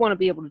 We want to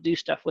be able to do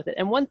stuff with it.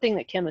 And one thing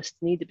that chemists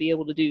need to be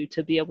able to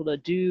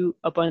do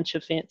a bunch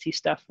of fancy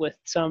stuff with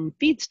some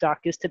feedstock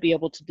is to be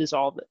able to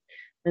dissolve it.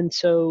 And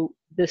so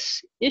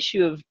this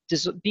issue of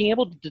being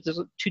able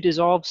to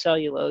dissolve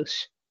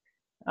cellulose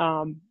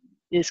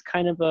is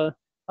kind of a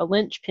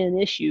linchpin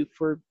issue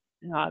for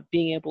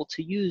being able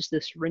to use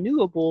this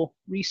renewable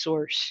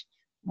resource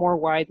more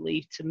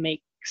widely to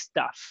make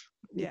stuff.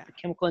 Yeah. The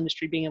chemical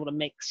industry being able to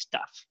make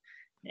stuff.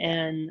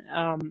 And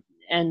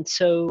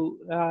so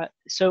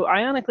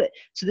ionically,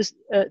 so this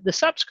the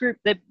SUPPES group,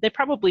 they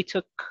probably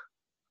took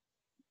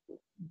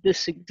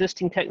this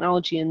existing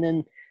technology and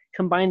then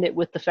combined it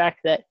with the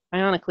fact that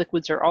ionic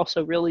liquids are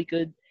also really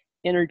good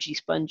energy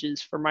sponges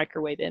for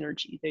microwave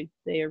energy.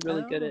 They are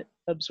really good at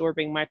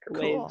absorbing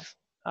microwave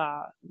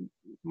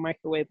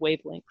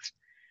wavelengths.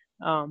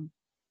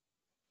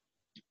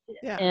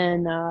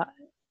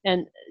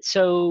 And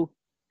so,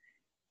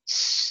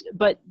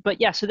 but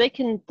yeah, so they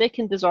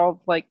can dissolve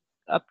like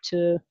up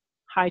to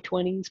high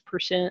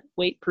 20s%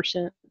 weight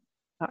percent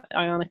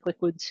ionic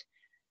liquids.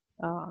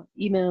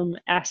 Emem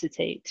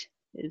acetate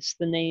is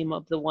the name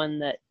of the one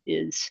that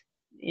is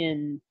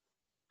in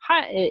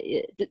high,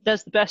 it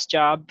does the best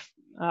job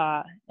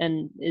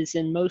and is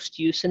in most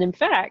use. And in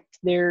fact,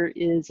 there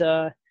is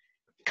a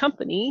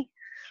company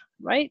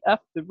right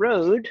up the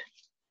road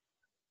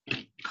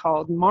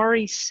called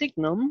Mari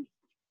Signum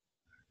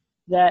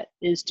that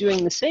is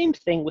doing the same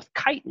thing with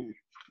chitin,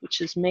 which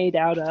is made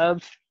out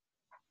of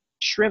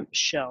shrimp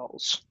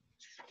shells.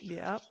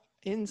 Yep.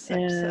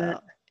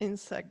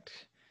 Insect.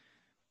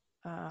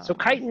 So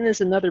chitin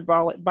is another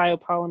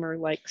biopolymer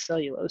like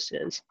cellulose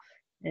is,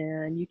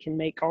 and you can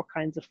make all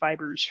kinds of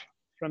fibers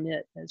from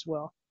it as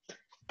well.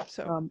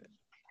 So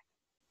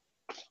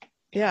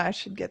yeah, I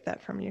should get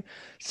that from you.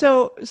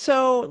 So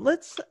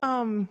let's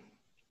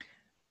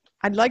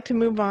I'd like to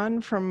move on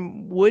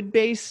from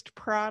wood-based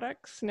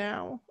products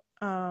now.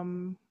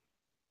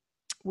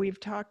 We've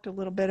talked a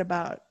little bit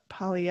about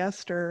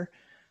polyester.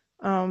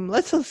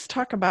 Let's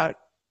talk about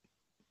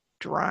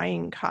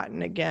drying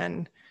cotton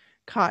again,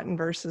 cotton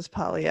versus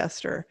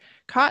polyester.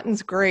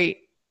 Cotton's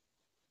great,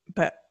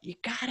 but you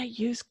gotta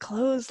use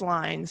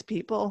clotheslines,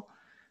 people.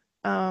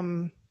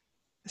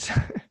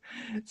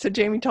 So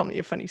Jamie told me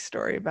a funny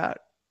story about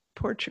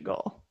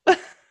Portugal.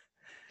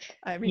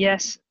 I mean,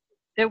 yes,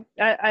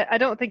 I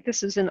don't think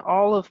this is in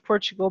all of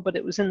Portugal, but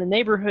it was in the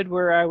neighborhood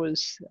where I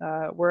was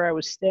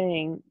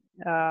staying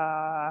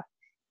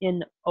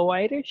in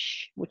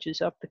Oeiras, which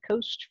is up the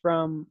coast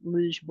from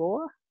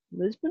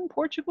Lisbon,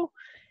 Portugal.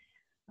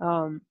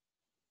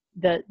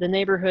 The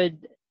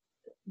neighborhood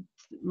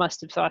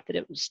must have thought that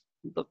it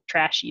looked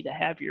trashy to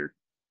have your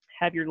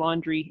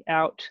laundry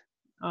out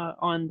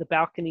on the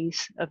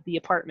balconies of the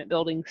apartment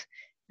buildings,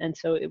 and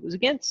so it was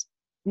against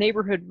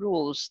neighborhood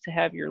rules to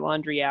have your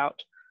laundry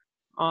out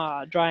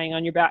drying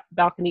on your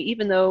balcony,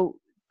 even though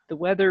the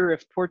weather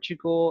of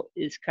Portugal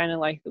is kind of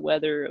like the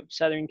weather of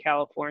Southern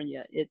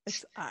California.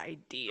 It's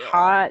ideal,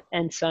 hot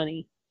and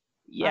sunny.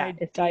 Yeah,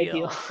 it's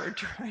ideal for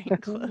drying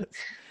clothes.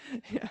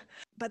 Yeah.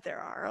 But there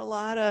are a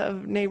lot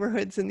of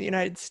neighborhoods in the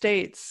United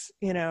States,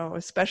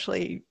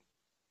 especially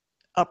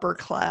upper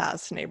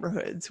class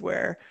neighborhoods,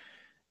 where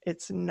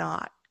it's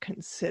not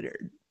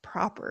considered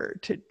proper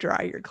to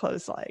dry your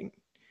clothes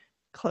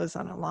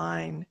on a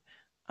line.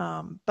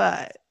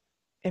 But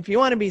if you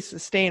want to be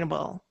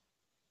sustainable,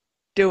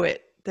 do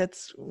it.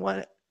 That's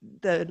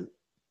the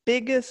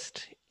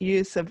biggest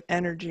use of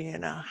energy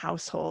in a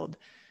household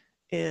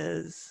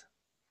is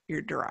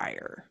your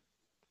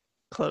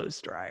clothes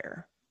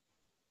dryer.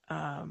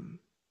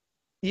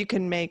 You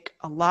can make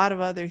a lot of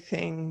other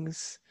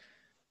things,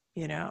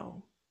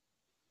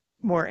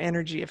 more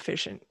energy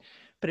efficient.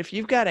 But if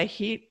you've got to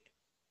heat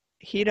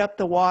up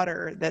the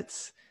water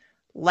that's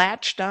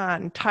latched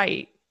on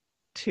tight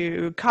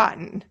to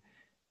cotton,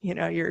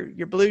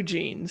 your blue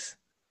jeans,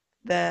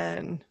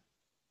 then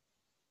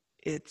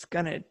it's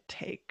going to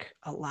take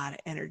a lot of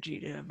energy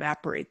to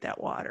evaporate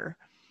that water.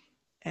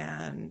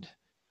 And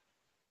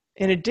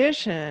in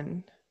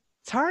addition,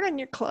 it's hard on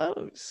your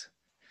clothes.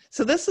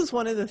 So this is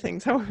one of the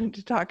things I wanted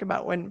to talk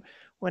about. When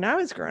I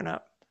was growing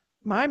up,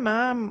 my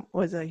mom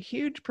was a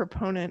huge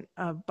proponent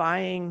of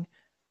buying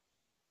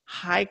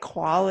high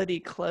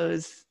quality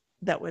clothes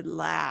that would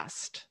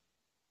last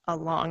a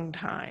long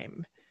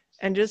time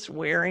and just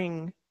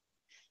wearing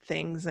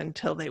things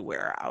until they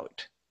wear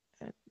out.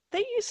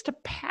 They used to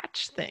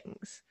patch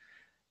things,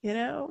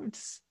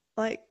 it's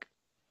like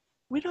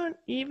we don't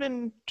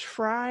even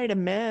try to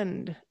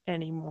mend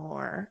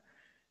anymore.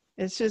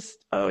 It's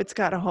just, it's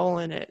got a hole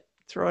in it,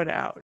 throw it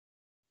out.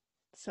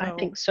 So I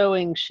think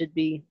sewing should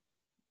be,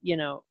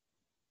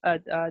 a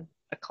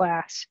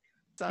class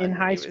in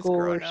high school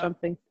or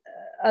something.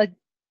 A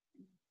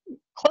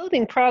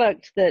clothing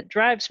product that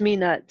drives me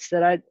nuts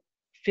that I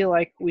feel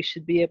like we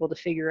should be able to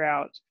figure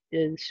out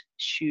is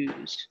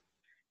shoes.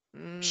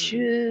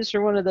 Shoes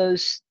are one of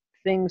those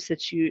things that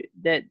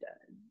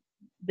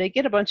they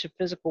get a bunch of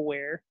physical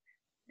wear,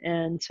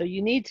 and so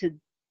you need to,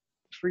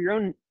 for your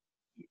own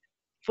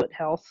foot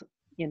health,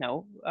 you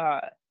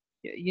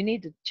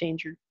need to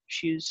change your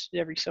shoes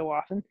every so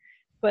often.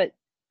 But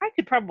I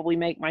could probably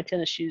make my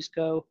tennis shoes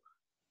go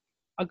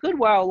a good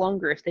while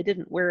longer if they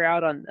didn't wear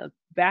out on the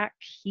back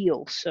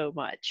heel so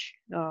much.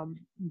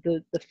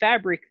 The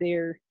fabric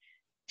there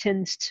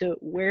tends to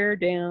wear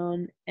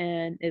down,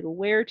 and it'll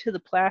wear to the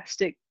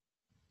plastic,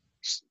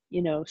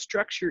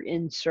 structure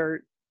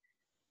insert,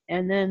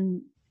 and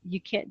then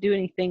you can't do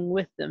anything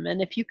with them.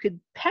 And if you could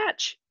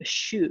patch a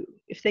shoe,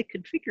 if they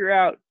could figure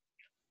out.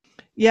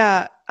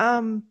 Yeah.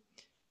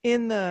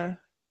 In the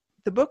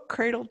book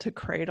Cradle to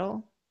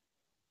Cradle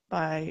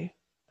by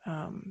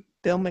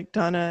Bill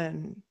McDonough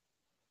and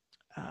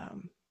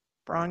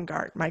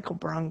Michael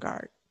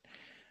Braungart,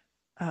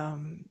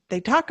 they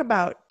talk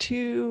about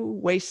two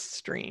waste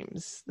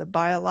streams, the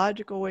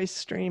biological waste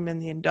stream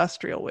and the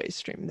industrial waste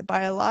stream. The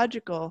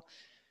biological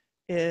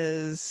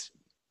is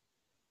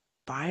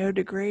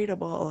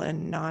biodegradable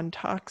and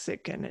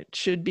non-toxic, and it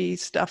should be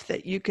stuff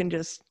that you can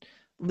just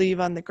leave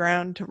on the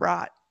ground to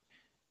rot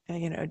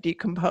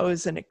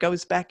decompose, and it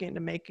goes back into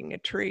making a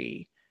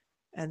tree.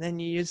 And then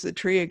you use the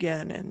tree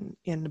again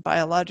in the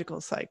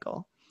biological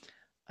cycle.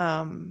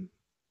 The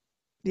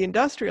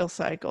industrial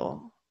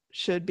cycle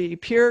should be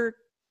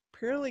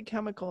purely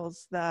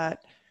chemicals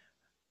that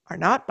are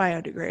not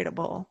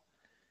biodegradable.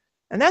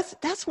 And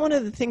that's one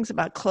of the things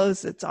about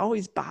clothes that's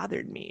always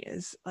bothered me,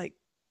 is like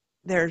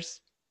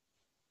there's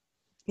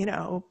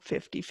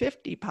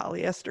 50-50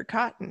 polyester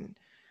cotton.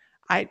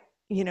 I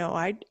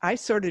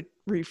sort of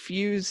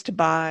refuse to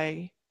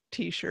buy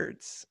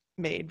t-shirts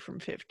made from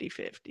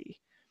 50-50.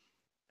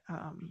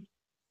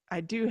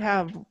 I do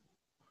have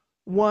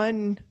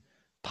one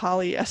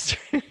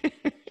polyester.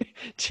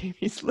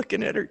 Jamie's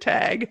looking at her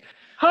tag.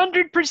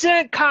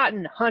 100%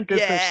 cotton, 100%.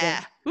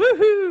 Yeah,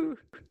 woohoo!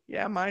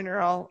 Yeah, mine are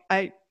all.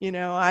 I'm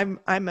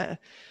a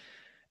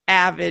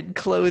avid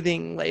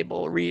clothing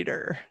label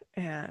reader,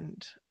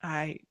 and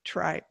I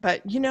try,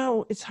 but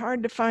it's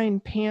hard to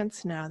find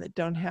pants now that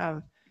don't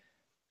have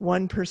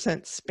 1%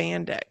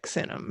 spandex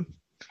in them,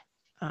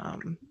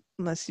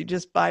 unless you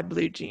just buy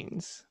blue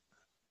jeans.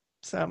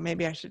 So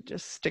maybe I should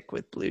just stick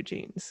with blue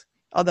jeans,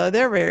 although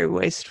they're very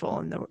wasteful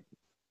in the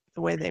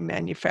way they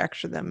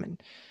manufacture them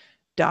and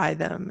dye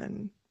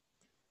them,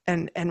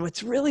 and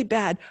what's really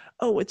bad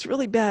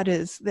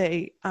is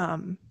they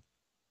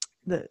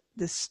the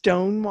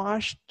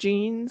stonewashed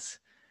jeans.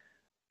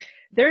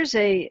 There's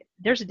a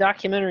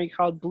documentary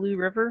called Blue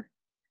River.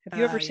 Have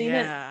you ever seen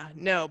it? Yeah,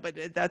 no,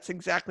 but that's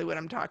exactly what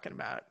I'm talking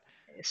about.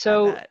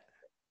 So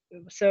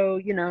the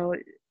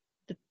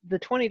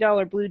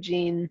 $20 blue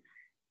jean,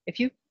 if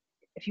you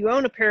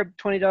own a pair of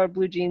 $20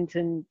 blue jeans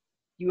and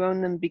you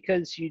own them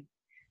because you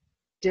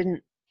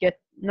didn't get,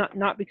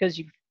 not because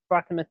you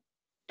bought them at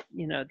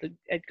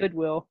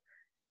Goodwill,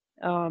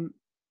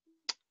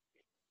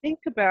 think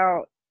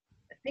about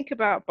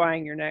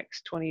buying your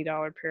next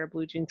 $20 pair of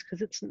blue jeans, because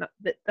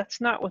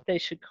that's not what they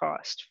should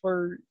cost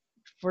for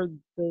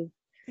the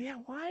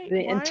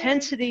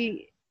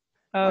intensity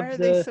of why are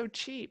they so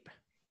cheap?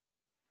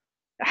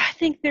 I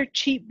think they're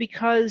cheap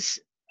because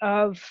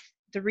of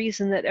the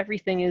reason that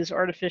everything is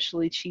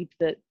artificially cheap,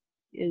 that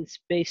is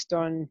based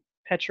on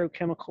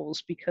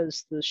petrochemicals,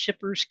 because the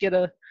shippers get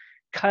a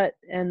cut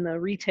and the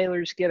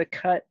retailers get a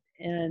cut,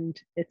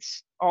 and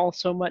it's all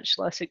so much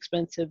less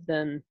expensive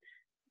than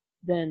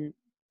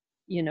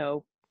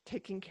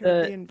taking care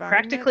of the environment.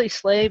 Practically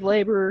slave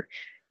labor,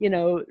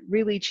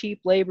 really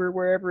cheap labor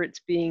wherever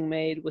it's being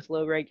made with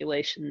low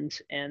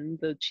regulations and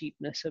the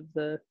cheapness of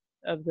the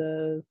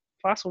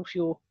fossil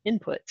fuel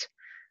inputs.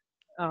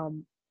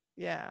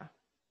 Yeah.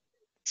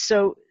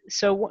 So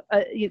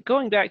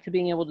going back to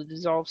being able to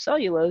dissolve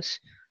cellulose,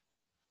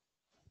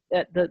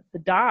 that the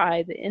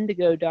dye, the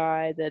indigo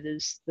dye that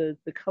is the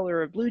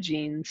color of blue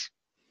jeans,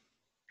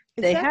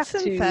 is that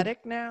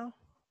synthetic now?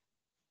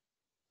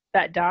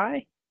 That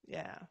dye?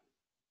 Yeah.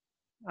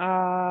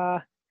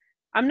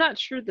 I'm not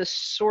sure the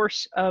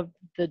source of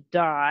the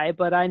dye,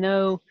 but I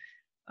know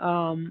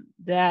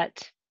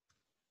that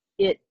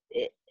it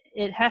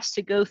has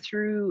to go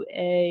through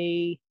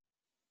a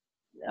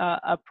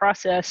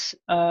process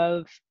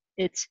of,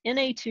 it's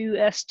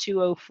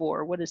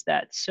Na2S2O4. What is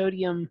that?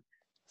 Sodium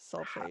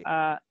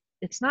sulfate.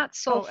 It's not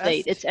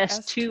sulfate. It's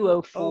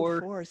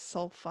S2O4.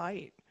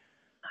 Sulfite.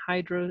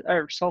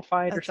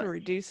 Sulfide. That's or a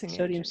reducing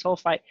sodium agent.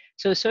 sulfite.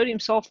 So sodium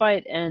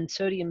sulfite and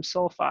sodium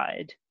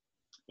sulfide.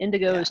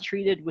 Indigo is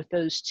treated with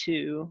those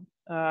two,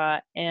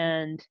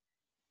 and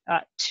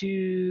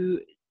to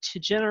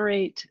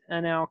generate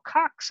an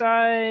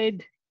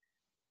alkoxide,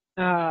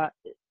 to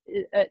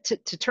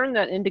turn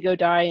that indigo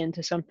dye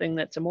into something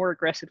that's a more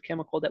aggressive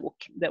chemical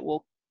that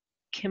will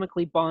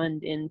chemically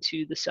bond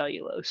into the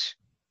cellulose.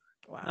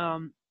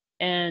 Wow.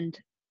 And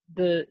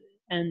the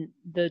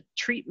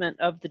treatment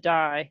of the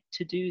dye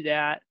to do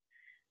that,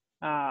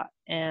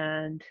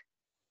 and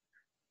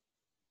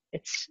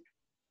it's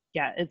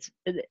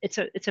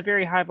a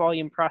very high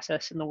volume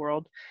process in the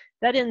world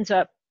that ends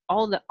up,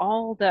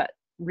 all that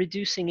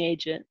reducing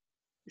agent,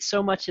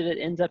 so much of it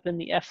ends up in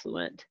the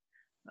effluent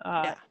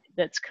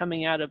that's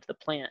coming out of the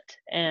plant,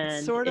 and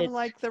it's sort of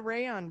like the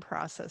rayon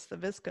process, the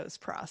viscose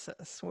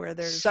process, where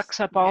there's sucks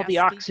up all the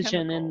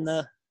oxygen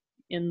chemicals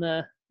in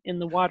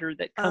the water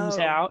that comes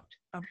out.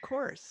 Of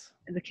course.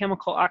 The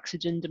chemical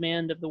oxygen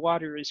demand of the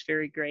water is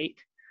very great,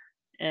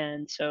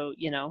 and so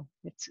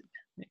it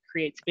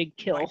creates big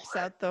kill. Wipes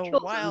out the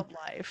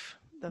wildlife,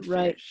 the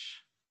right.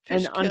 fish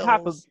And on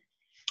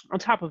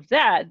top of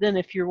that, then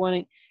if you're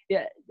wanting,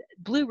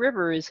 Blue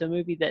River is a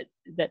movie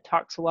that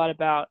talks a lot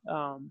about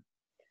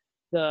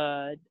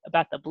the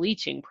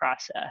bleaching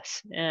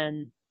process,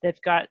 and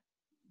they've got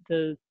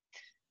the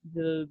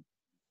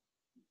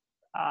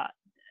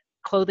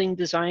clothing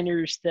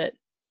designers that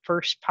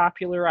first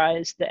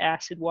popularized the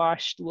acid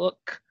washed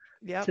look,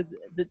 to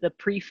the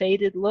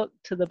pre-faded look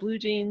to the blue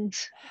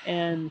jeans,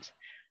 and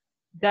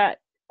that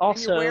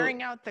also, and you're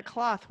wearing out the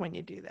cloth when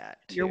you do that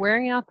too. You're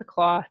wearing out the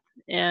cloth,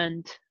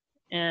 and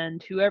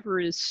whoever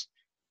is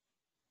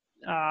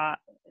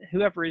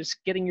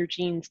getting your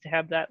jeans to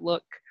have that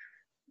look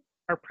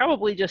are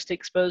probably just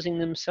exposing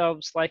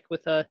themselves, like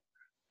with a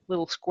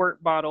little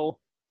squirt bottle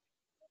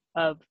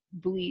of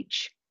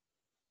bleach,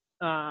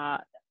 a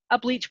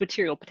bleach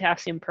material,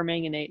 potassium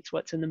permanganate's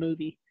what's in the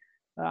movie.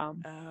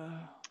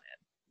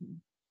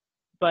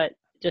 But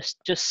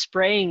just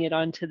spraying it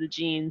onto the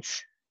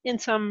jeans in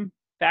some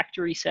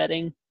factory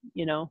setting,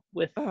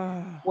 with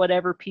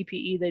whatever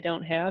PPE they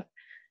don't have,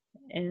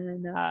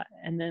 and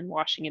then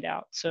washing it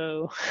out.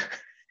 So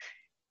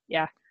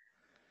yeah.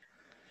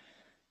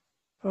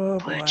 Oh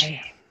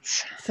boy.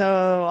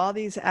 So all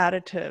these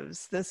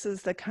additives, this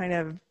is the kind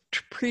of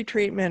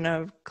pre-treatment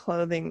of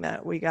clothing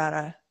that we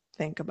gotta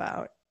think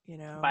about,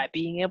 by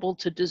being able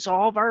to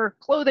dissolve our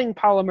clothing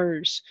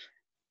polymers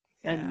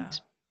and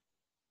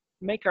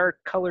make our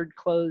colored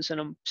clothes in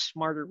a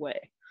smarter way.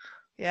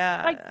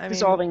 Yeah, like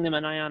dissolving them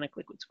in ionic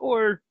liquids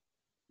or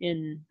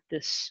in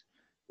this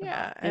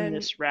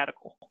this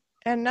radical.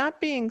 And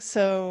not being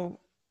so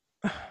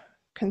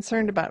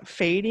concerned about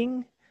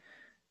fading,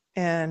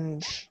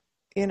 and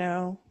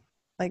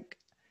like,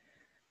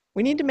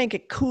 we need to make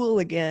it cool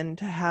again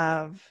to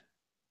have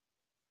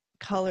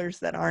colors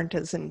that aren't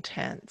as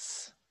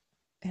intense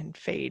and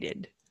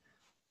faded.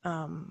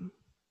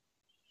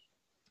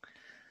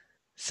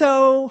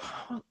 So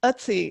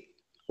let's see.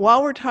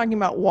 While we're talking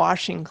about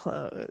washing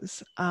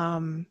clothes,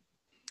 I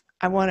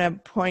want to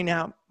point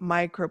out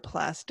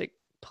microplastic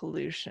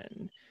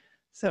pollution.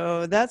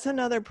 So that's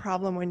another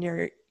problem when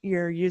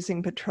you're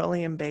using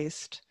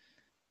petroleum-based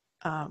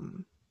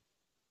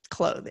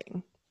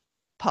clothing,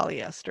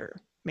 polyester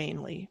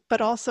mainly,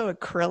 but also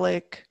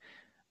acrylic.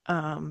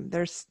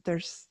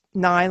 There's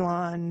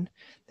nylon.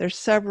 There's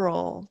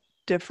several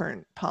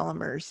different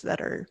polymers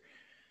that are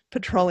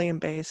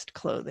petroleum-based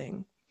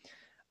clothing.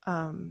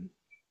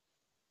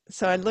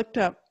 So I looked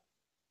up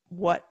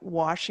what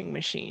washing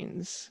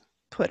machines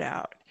put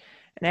out.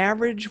 An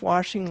average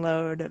washing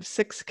load of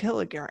 6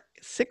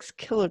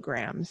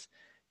 kilograms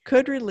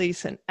could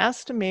release an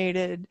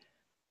estimated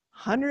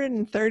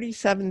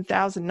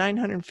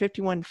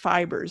 137,951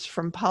 fibers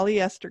from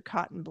polyester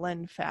cotton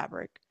blend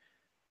fabric,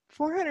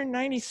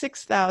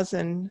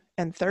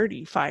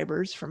 496,030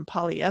 fibers from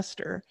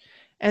polyester,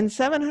 and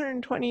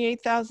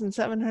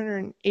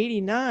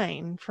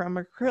 728,789 from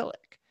acrylic.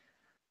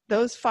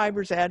 Those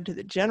fibers add to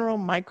the general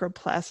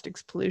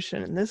microplastics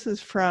pollution, and this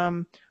is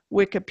from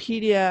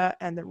Wikipedia,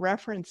 and the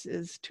reference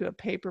is to a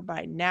paper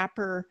by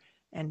Napper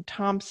and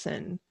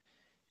Thompson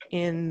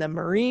in the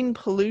Marine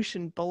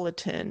Pollution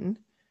Bulletin,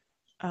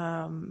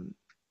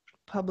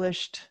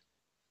 published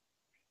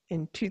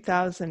in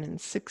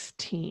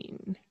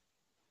 2016.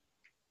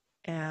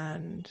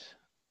 And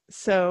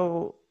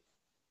so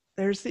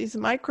there's these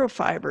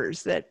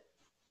microfibers that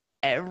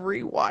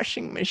every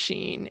washing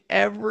machine,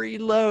 every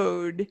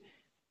load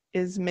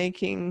is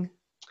making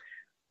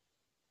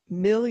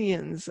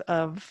millions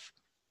of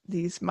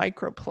these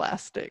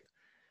microplastics.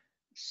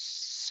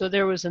 So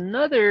there was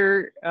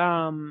another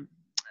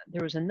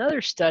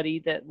study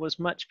that was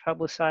much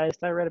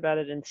publicized. I read about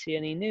it in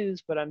CNN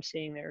News, but I'm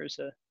seeing there's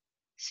a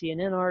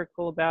CNN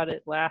article about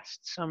it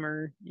last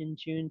summer in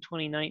June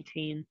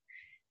 2019,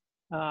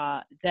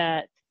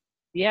 that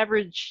the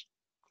average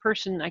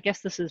person, I guess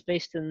this is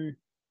based in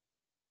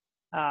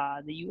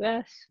the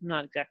US, I'm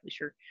not exactly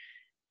sure,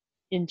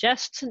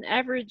 ingests an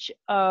average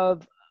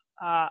of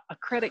a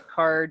credit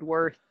card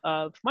worth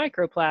of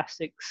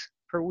microplastics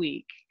per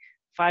week,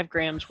 5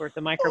 grams worth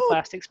of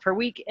microplastics per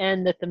week,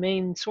 and that the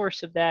main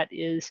source of that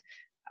is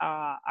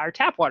our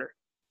tap water.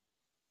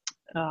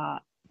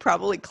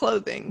 Probably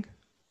clothing,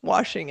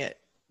 washing it.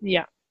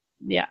 Yeah.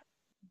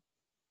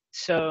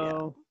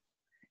 So,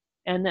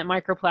 and that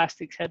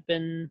microplastics had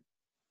been,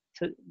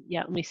 so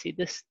yeah, let me see,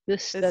 this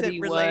study was... Is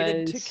it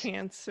related to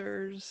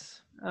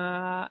cancers?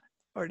 Or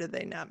did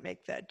they not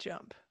make that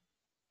jump?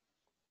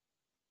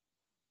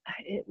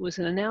 It was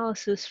an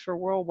analysis for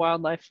World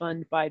Wildlife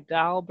Fund by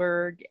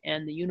Dahlberg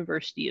and the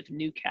University of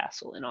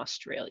Newcastle in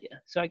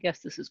Australia. So I guess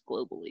this is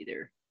globally.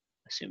 They're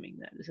assuming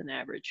that is an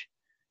average.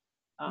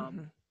 What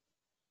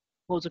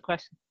was the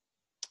question?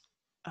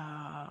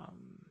 I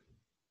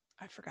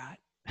forgot.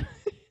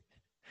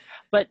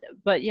 But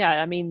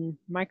yeah, I mean,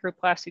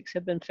 microplastics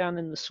have been found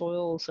in the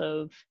soils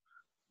of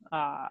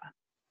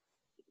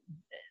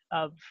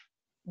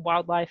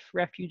wildlife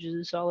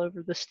refuges all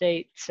over the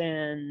states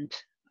and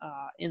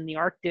in the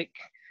Arctic,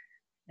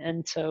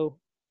 and so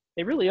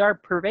they really are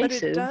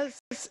pervasive. But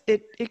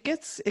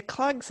it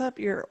clogs up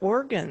your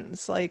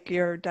organs, like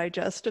your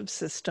digestive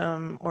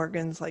system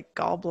organs, like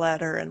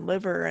gallbladder and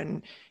liver,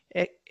 and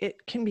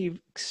it can be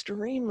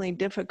extremely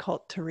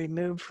difficult to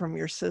remove from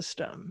your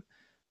system.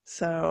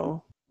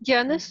 So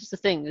yeah, and this is the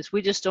thing, is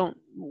we just don't,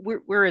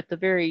 we're at the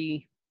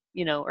very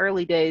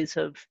early days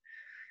of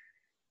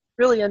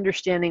really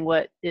understanding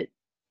what it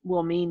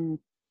will mean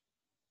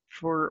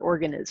for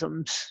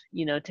organisms,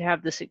 to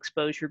have this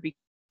exposure, because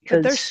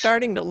but they're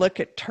starting to look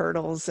at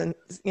turtles, and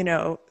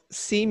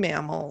sea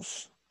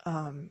mammals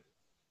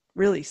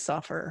really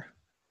suffer,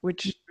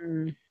 which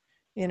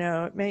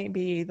it may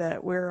be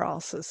that we're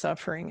also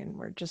suffering and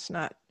we're just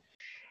not.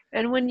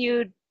 And when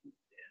you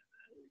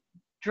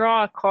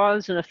draw a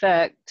cause and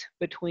effect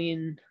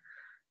between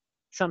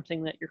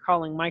something that you're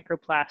calling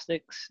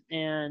microplastics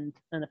and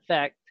an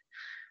effect.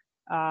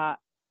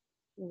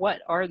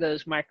 What are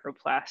those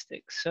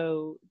microplastics?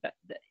 So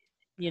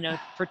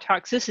for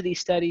toxicity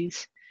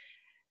studies,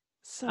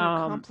 So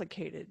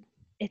complicated.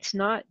 It's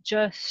not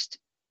just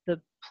the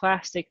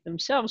plastic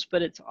themselves,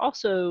 but it's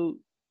also,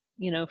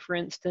 for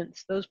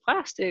instance, those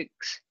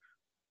plastics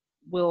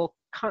will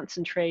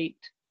concentrate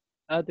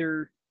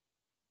other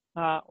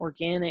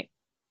organic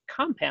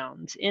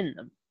compounds in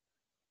them.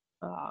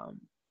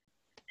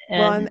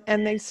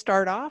 And they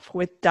start off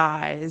with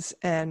dyes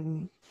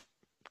and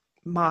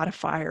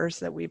modifiers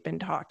that we've been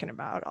talking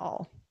about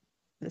all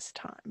this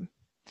time.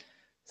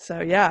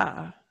 So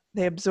yeah,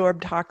 they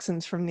absorb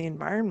toxins from the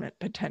environment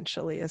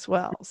potentially as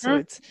well. So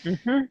it's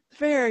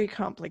very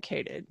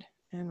complicated,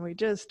 and we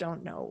just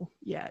don't know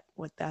yet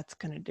what that's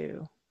going to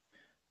do.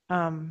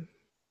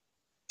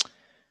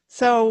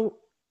 So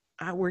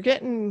we're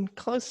getting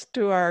close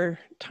to our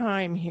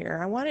time here.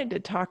 I wanted to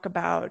talk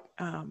about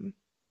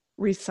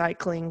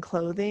recycling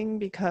clothing,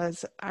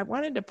 because I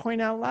wanted to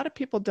point out a lot of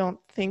people don't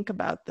think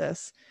about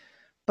this,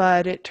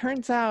 but it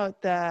turns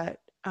out that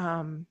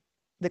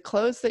the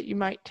clothes that you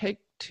might take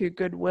to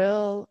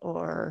Goodwill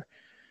or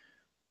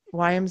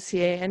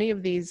YMCA, any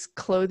of these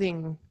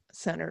clothing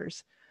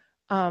centers,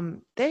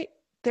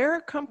 there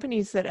are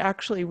companies that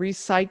actually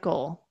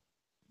recycle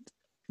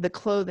the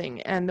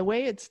clothing. And the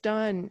way it's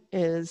done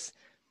is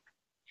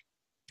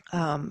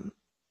the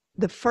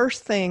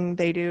first thing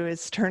they do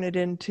is turn it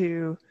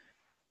into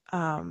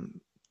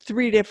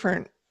 3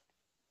 different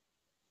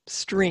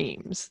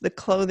streams: the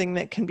clothing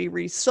that can be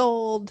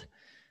resold,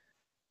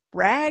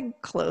 rag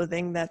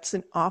clothing that's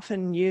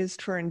often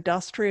used for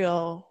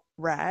industrial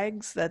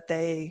rags that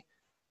they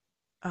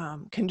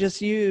can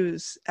just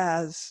use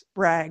as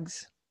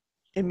rags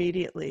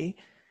immediately,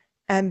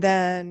 and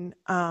then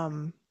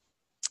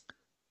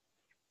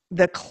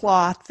the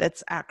cloth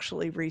that's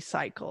actually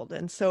recycled.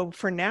 And so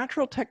for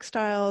natural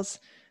textiles,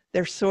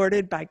 they're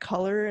sorted by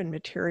color and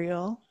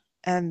material,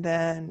 and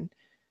then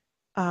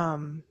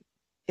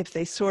if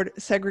they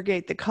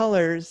segregate the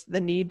colors,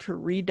 the need for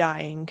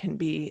re-dyeing can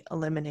be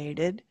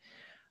eliminated.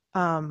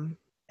 And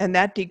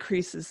that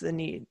decreases the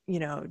need,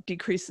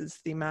 decreases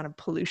the amount of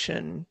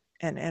pollution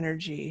and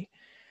energy.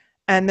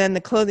 And then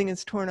the clothing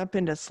is torn up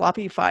into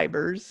sloppy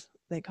fibers,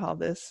 they call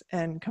this,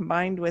 and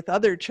combined with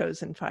other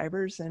chosen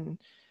fibers. And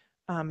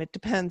it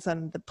depends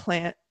on the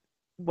plant,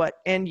 what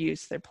end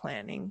use they're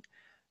planning.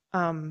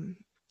 And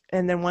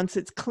then once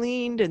it's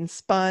cleaned and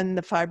spun,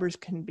 the fibers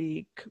can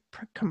be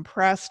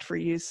compressed for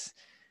use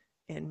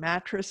in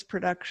mattress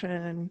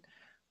production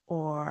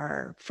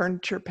or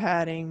furniture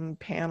padding,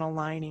 panel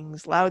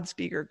linings,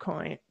 loudspeaker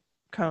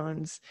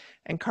cones,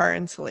 and car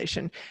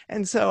insulation.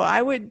 And so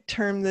I would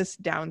term this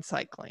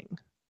downcycling,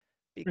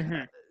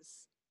 because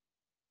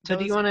So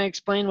do you want to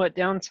explain what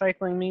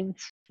downcycling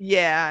means?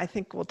 Yeah, I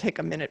think we'll take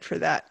a minute for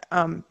that.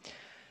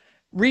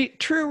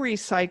 True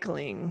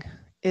recycling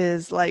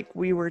is like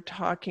we were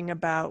talking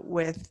about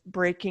with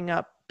breaking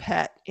up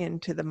PET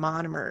into the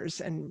monomers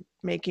and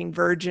making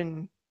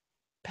virgin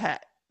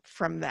PET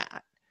from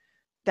that.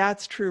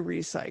 That's true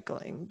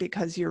recycling,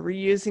 because you're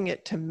reusing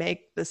it to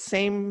make the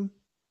same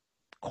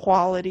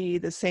quality,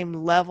 the same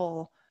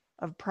level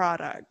of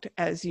product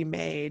as you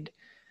made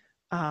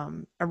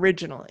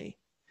originally.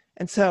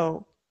 And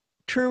so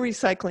true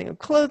recycling of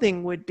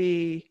clothing would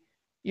be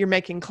you're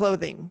making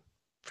clothing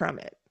from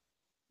it.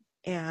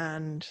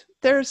 And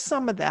there's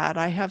some of that.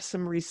 I have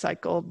some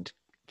recycled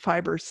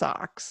fiber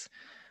socks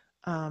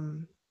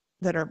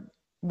that are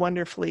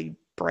wonderfully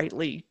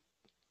brightly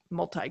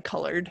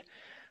multicolored.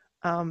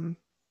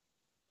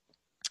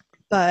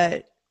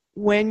 But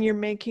when you're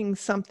making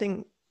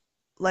something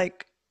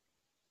like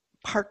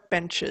park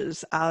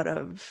benches out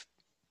of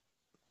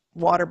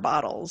water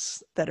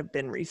bottles that have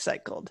been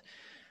recycled,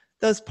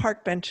 those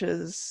park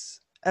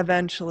benches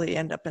eventually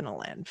end up in a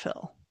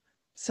landfill.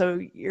 So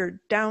you're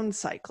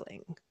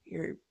downcycling.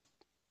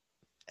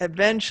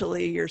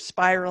 Eventually you're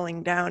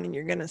spiraling down, and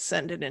you're going to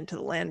send it into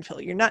the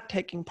landfill. You're not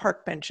taking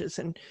park benches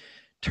and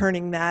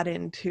turning that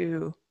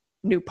into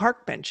new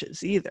park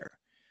benches either.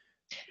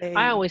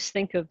 I always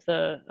think of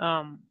the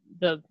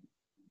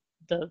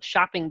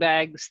shopping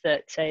bags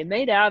that say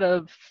made out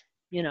of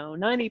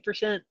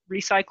 90%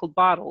 recycled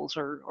bottles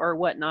or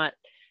whatnot.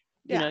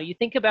 You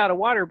think about a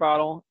water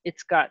bottle,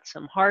 it's got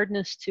some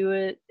hardness to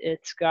it,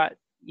 it's got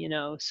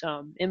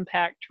some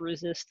impact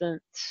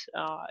resistance,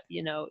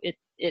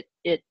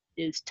 it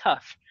is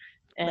tough.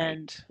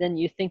 And then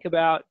you think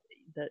about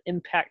the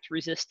impact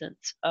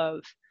resistance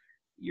of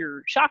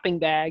your shopping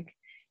bag,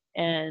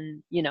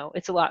 and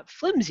it's a lot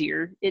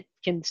flimsier. They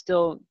can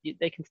still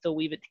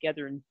weave it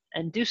together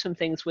and do some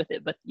things with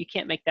it, but you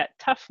can't make that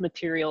tough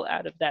material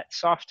out of that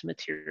soft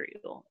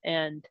material,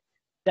 and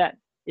that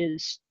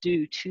is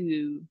due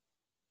to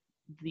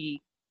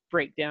the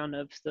breakdown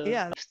of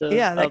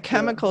the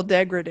chemical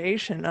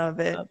degradation of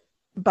it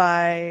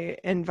by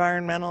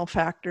environmental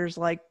factors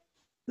like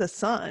the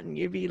sun.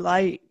 UV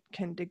light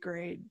can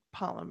degrade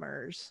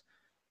polymers.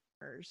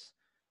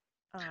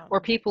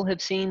 Or people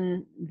have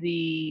seen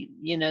the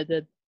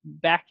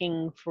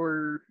backing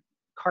for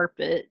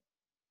carpet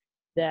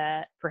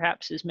that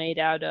perhaps is made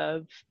out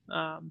of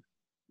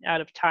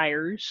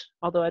tires,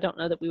 although I don't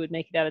know that we would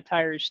make it out of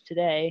tires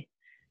today.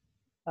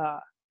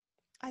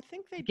 I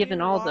think they Given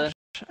do all wash.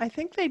 the I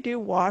think they do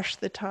wash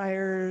the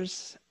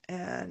tires,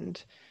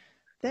 and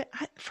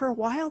for a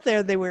while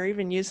there, they were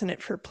even using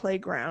it for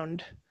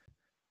playground.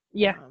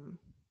 yeah,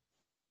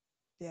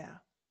 Yeah.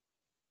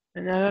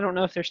 and I don't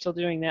know if they're still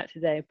doing that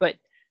today, but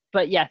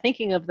yeah,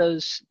 thinking of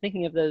those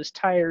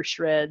tire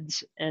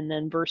shreds and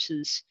then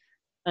versus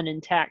an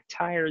intact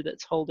tire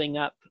that's holding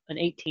up an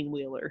 18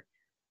 wheeler,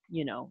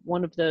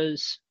 one of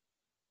those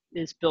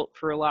is built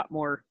for a lot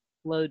more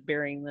load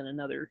bearing than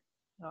another.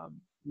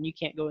 And you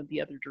can't go in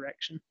the other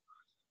direction.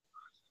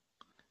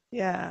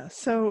 Yeah.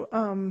 So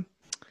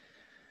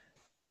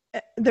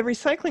the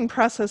recycling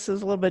process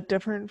is a little bit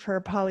different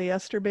for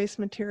polyester-based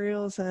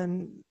materials,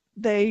 and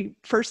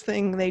first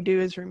thing they do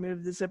is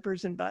remove the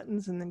zippers and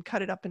buttons and then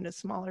cut it up into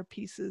smaller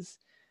pieces,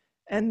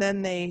 and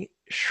then they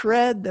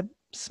shred the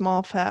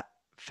small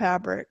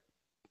fabric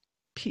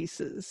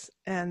pieces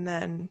and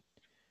then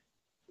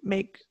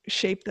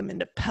shape them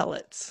into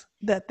pellets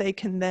that they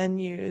can then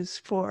use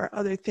for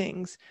other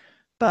things.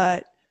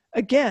 But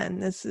again,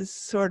 this is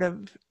sort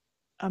of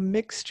a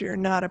mixture,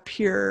 not a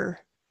pure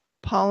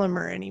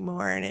polymer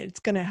anymore, and it's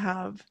going to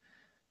have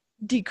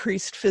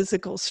decreased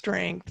physical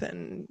strength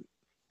and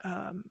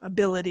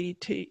ability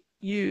to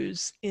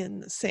use in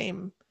the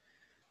same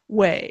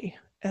way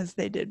as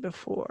they did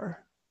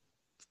before,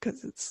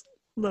 because it's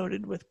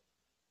loaded with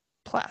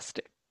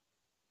plastics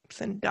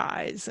and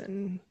dyes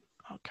and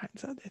all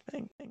kinds of other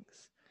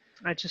things.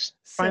 I just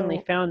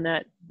finally found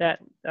that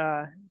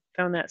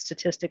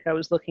statistic I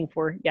was looking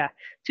for. Yeah,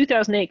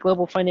 2008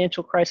 global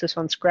financial crisis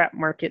on scrap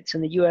markets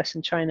in the U.S.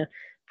 and China.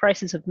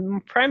 Prices of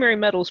primary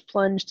metals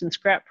plunged and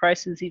scrap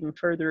prices even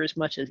further, as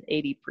much as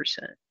 80%.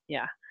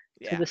 Yeah.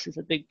 So this is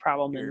a big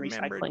problem in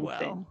recycling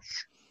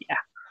things. Yeah.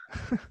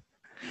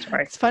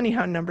 Sorry. It's funny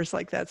how numbers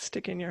like that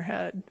stick in your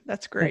head.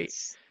 That's great.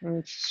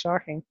 It's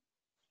shocking.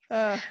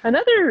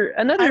 Another.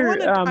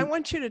 I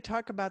want you to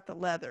talk about the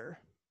leather.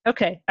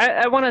 Okay,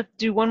 I want to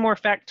do one more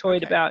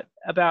factoid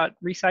about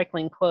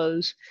recycling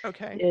clothes.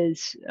 Okay.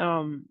 Is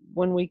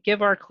when we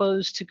give our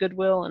clothes to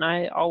Goodwill, and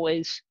I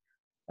always,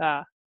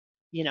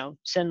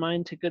 send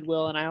mine to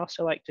Goodwill, and I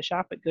also like to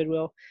shop at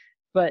Goodwill.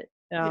 But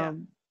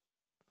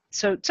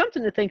so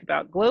something to think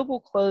about. Global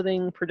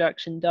clothing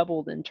production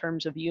doubled in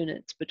terms of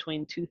units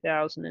between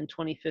 2000 and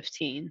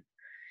 2015.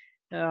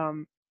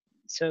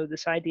 So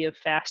this idea of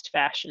fast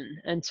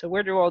fashion. And so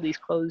where do all these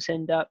clothes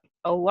end up?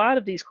 A lot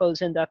of these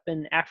clothes end up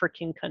in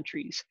African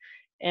countries.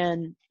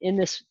 And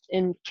in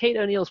Kate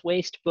O'Neill's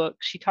Waste book,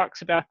 she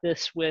talks about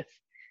this with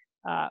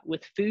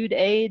food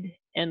aid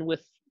and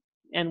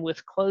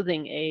with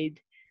clothing aid.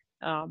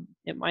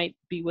 It might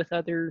be with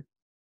other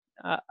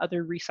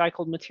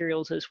recycled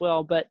materials as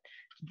well, but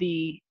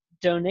the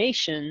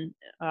donation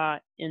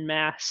in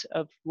mass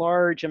of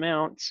large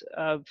amounts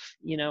of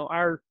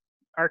our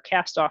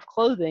cast off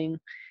clothing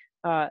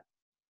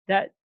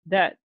that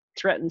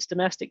threatens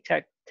domestic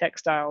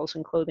textiles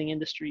and clothing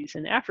industries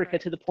in Africa,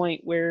 to the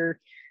point where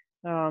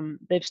some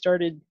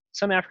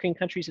African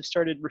countries have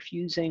started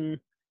refusing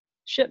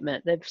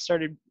shipment. They've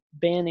started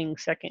banning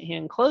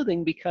secondhand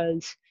clothing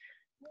because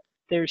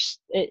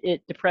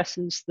it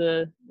depresses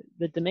the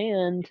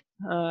demand,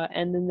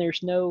 and then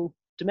there's no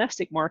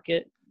domestic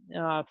market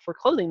for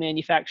clothing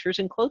manufacturers,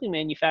 and clothing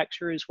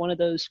manufacture is one of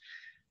those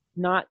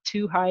not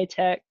too high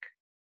tech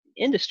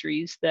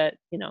industries that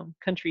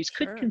countries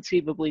could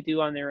conceivably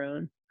do on their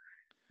own.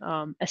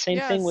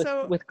 Same thing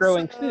with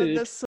growing food.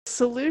 The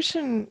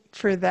solution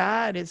for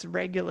that is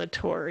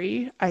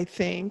regulatory, I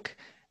think.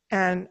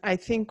 And I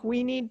think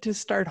we need to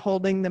start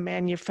holding the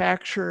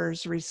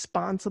manufacturers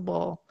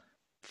responsible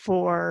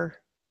for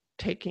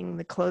taking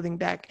the clothing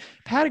back.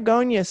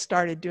 Patagonia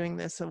started doing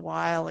this a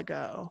while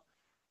ago.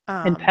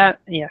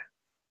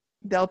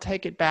 They'll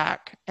take it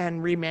back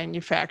and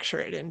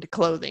remanufacture it into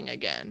clothing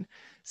again.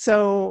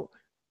 So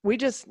we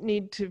just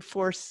need to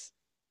force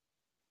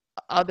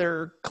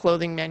other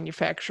clothing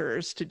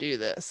manufacturers to do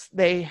this.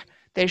 They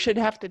should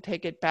have to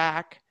take it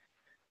back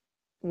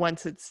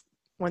once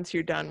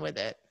you're done with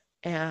it.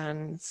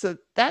 And so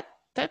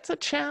that's a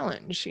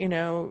challenge,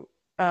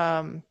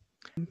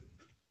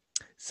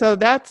 so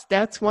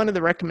that's one of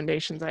the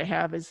recommendations I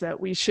have, is that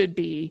we should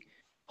be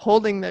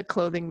holding the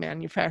clothing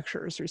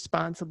manufacturers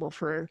responsible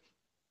for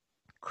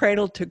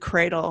cradle to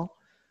cradle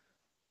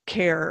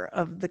care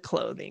of the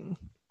clothing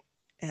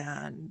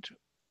and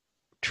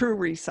true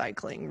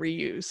recycling,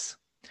 reuse.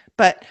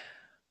 But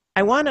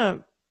I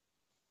want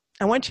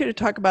you to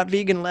talk about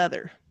vegan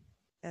leather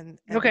and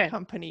the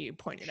company you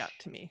pointed out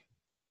to me.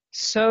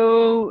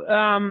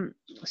 So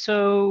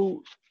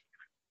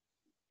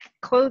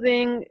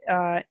clothing,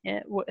 how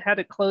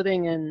do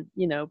clothing and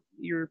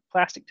your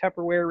plastic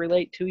Tupperware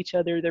relate to each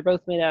other? They're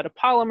both made out of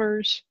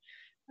polymers,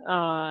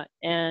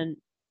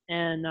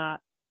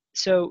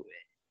 so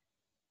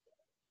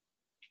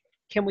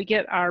can we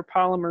get our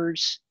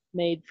polymers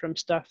made from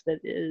stuff that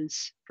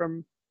is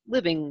from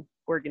living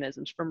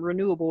organisms, from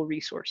renewable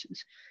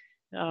resources.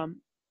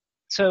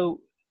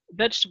 So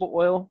vegetable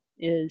oil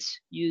is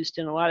used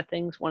in a lot of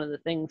things. One of the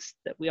things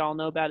that we all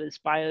know about is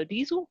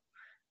biodiesel.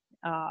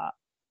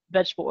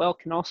 Vegetable oil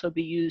can also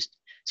be used.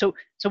 So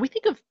we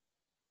think of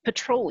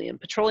petroleum.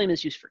 Petroleum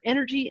is used for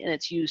energy, and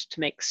it's used to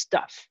make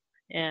stuff.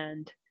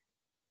 And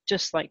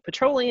just like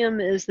petroleum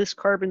is this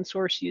carbon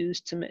source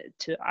used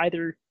to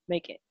either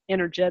make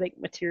energetic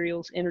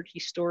materials, energy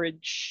stored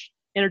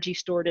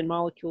in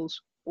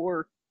molecules,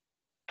 or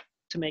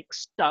to make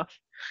stuff,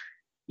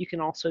 you can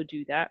also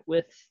do that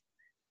with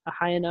a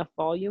high enough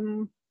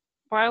volume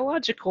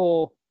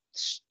biological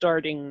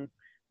starting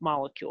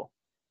molecule,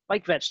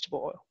 like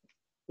vegetable oil.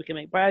 We can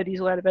make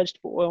biodiesel out of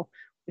vegetable oil.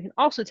 We can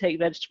also take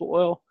vegetable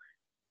oil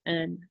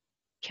and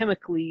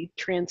chemically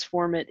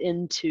transform it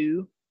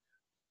into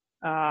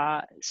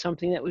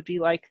something that would be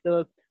like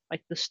the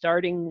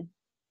starting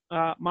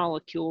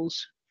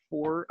molecules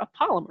for a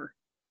polymer.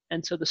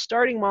 And so the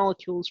starting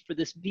molecules for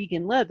this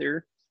vegan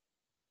leather,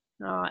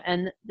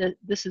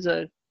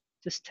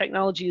 this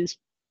technology is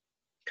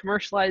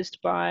commercialized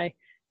by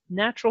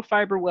Natural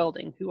Fiber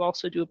Welding, who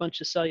also do a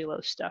bunch of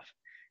cellulose stuff.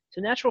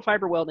 So Natural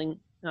Fiber Welding,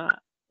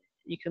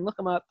 you can look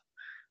them up.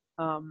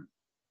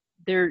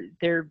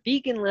 Their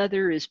vegan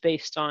leather is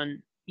based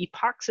on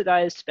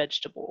epoxidized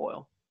vegetable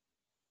oil.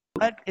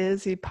 What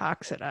is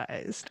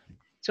epoxidized?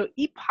 So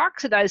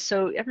epoxidized,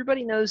 so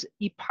everybody knows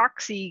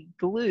epoxy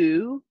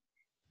glue,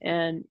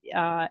 and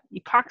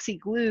epoxy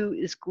glue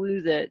is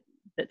glue that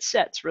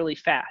sets really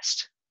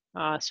fast.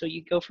 So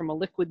you go from a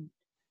liquid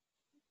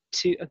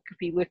to a could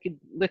be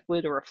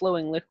liquid or a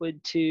flowing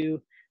liquid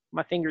to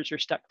my fingers are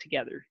stuck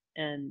together,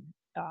 and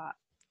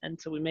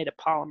so we made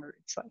a polymer.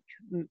 It's like,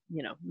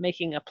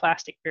 making a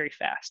plastic very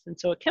fast. And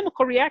so a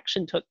chemical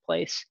reaction took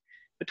place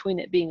between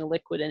it being a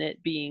liquid and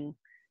it being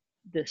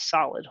this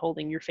solid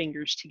holding your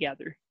fingers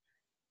together.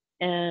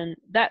 And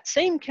that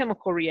same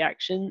chemical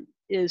reaction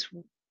is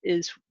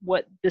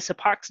what this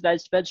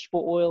epoxidized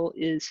vegetable oil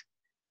is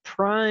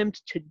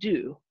primed to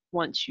do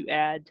once you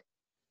add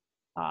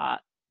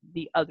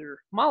the other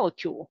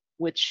molecule,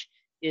 which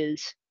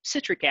is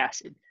citric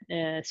acid.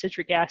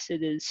 Citric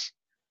acid is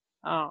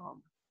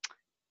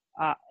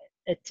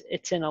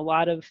it's in a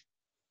lot of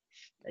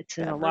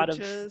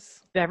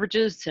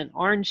beverages. It's in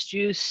orange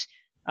juice.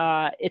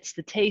 It's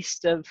the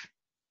taste of,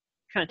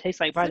 kind of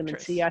tastes like vitamin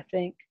C, I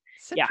think.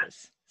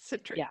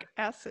 Citric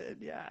acid,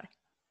 yeah.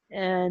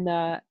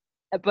 And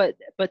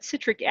but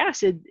citric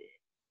acid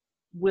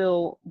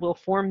will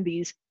form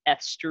these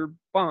ester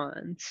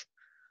bonds,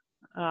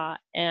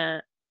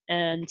 and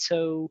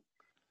so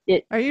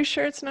it. Are you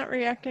sure it's not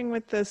reacting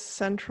with this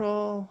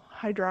central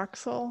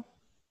hydroxyl?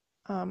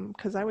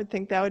 Because I would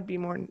think that would be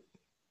more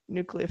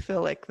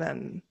nucleophilic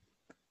than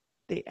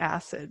the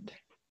acid.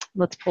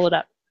 Let's pull it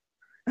up.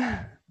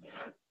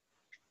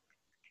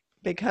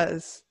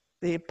 Because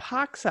the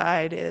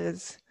epoxide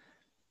is,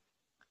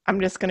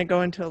 I'm just going to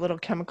go into a little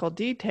chemical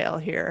detail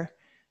here.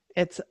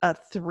 It's a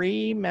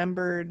three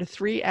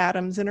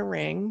atoms in a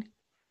ring.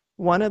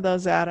 One of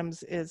those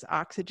atoms is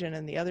oxygen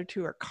and the other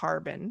two are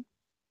carbon.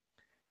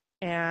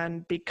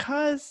 And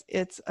because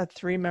it's a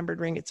three-membered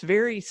ring, it's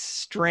very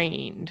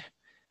strained.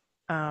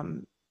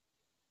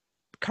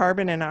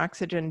 Carbon and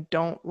oxygen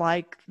don't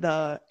like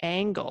the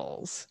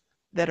angles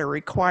that are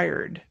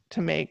required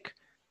to make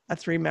a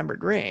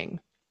three-membered ring.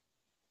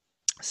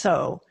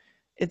 So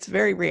it's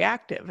very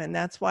reactive, and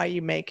that's why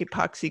you make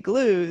epoxy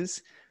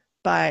glues,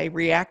 by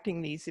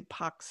reacting these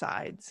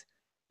epoxides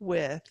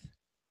with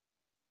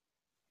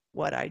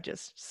what I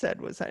just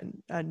said was a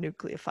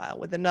nucleophile,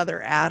 with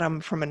another atom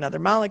from another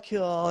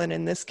molecule. And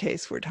in this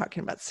case, we're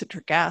talking about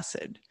citric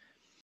acid.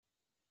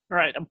 All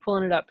right, I'm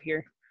pulling it up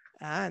here.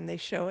 And they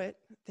show it.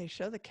 They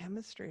show the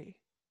chemistry.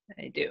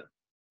 They do.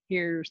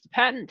 Here's the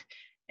patent.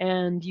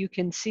 And you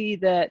can see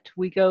that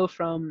we go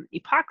from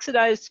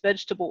epoxidized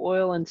vegetable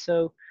oil. And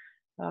so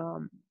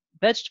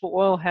vegetable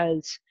oil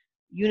has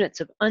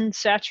units of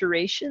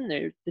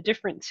unsaturation. The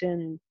difference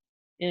in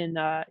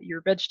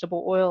your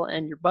vegetable oil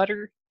and your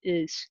butter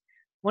is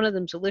one of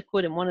them's a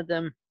liquid and one of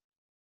them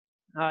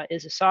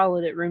is a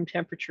solid at room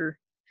temperature.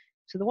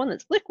 So the one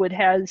that's liquid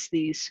has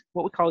these,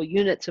 what we call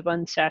units of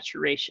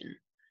unsaturation.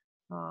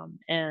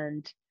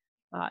 And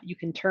you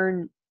can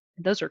turn,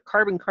 those are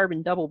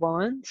carbon-carbon double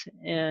bonds,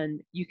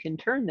 and you can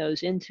turn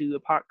those into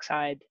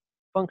epoxide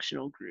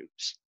functional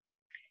groups.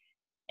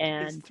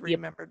 And these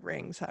three-membered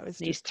rings I was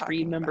these just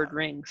talking about. three-membered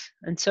rings.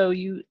 And so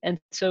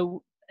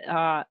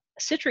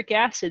citric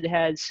acid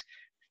has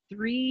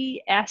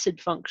 3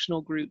 acid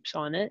functional groups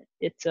on it.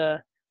 It's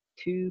a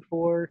 2,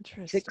 4,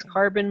 6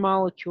 carbon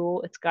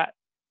molecule. It's got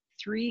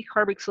 3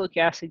 carboxylic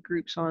acid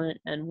groups on it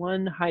and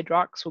 1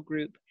 hydroxyl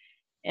group.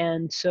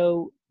 And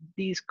so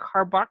these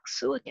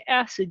carboxylic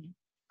acid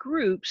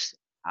groups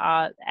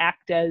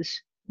act as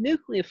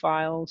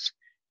nucleophiles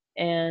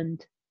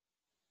and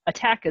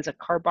attack as a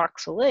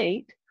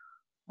carboxylate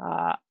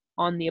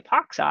on the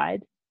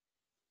epoxide,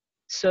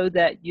 so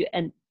that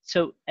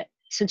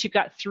since you've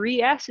got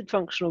 3 acid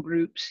functional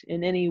groups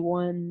in any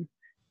one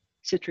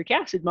citric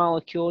acid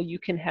molecule, you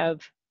can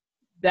have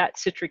that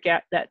citric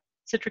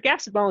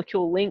acid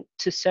molecule linked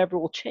to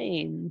several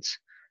chains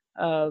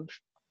of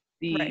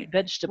the Right.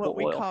 vegetable What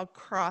we oil. call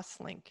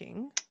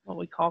cross-linking. What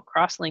we call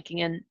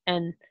cross-linking.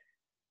 And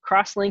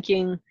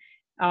cross-linking,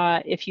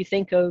 if you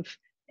think of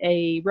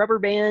a rubber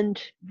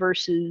band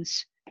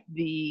versus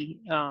the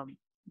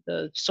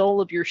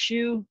sole of your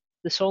shoe,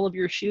 the sole of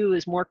your shoe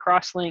is more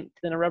cross-linked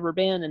than a rubber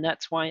band, and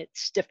that's why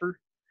it's stiffer.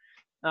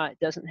 It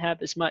doesn't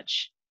have as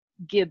much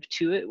give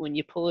to it when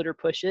you pull it or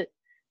push it.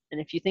 And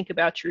if you think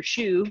about your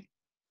shoe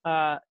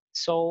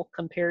sole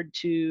compared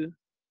to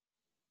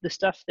the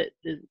stuff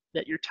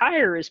that your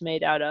tire is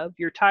made out of,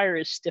 your tire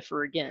is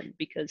stiffer again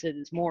because it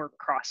is more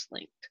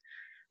cross-linked.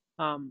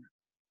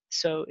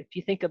 So if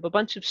you think of a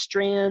bunch of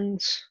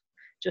strands,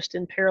 just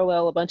in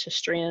parallel, a bunch of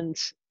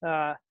strands,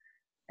 and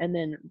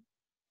then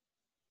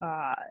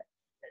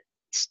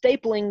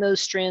stapling those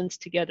strands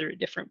together at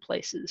different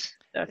places.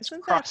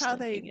 Isn't that how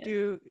they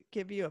do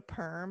give you a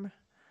perm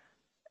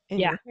in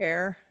your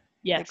hair?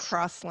 Yes. They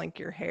cross-link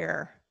your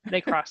hair.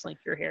 They cross-link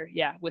your hair,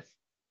 yeah, with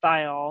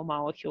thiol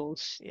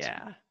molecules.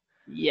 Yeah.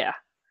 Yeah.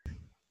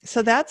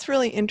 So that's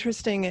really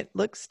interesting. It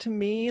looks to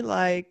me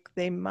like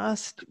they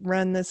must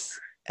run this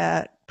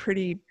at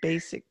pretty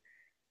basic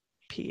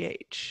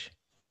pH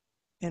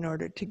in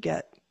order to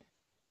get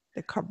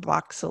the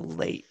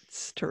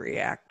carboxylates to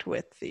react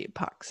with the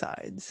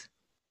epoxides.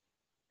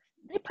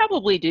 They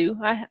probably do.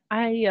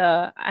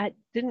 I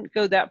didn't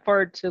go that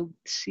far to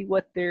see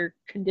what their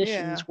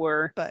conditions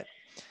were.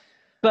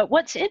 But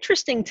what's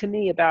interesting to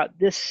me about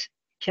this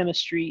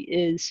chemistry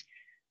is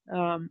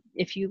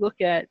if you look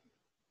at,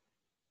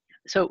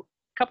 so a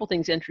couple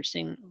things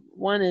interesting.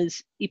 One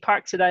is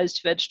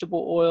epoxidized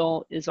vegetable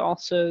oil is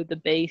also the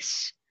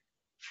base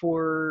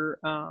for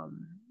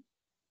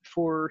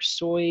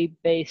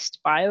soy-based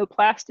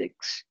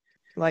bioplastics.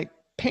 Like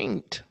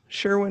paint.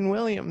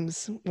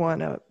 Sherwin-Williams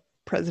won a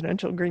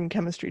Presidential Green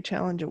Chemistry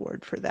Challenge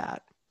Award for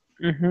that.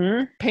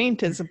 Mm-hmm.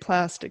 Paint is a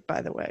plastic,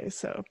 by the way.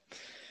 So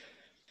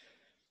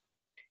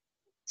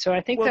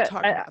I think we'll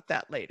talk about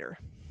that later.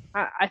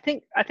 I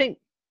think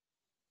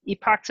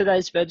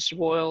epoxidized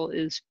vegetable oil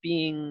is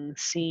being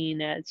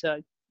seen as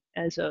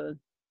a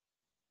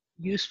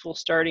useful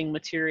starting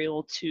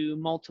material to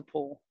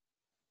multiple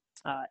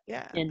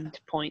end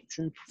points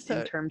in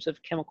terms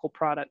of chemical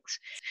products.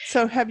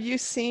 So have you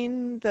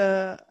seen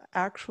the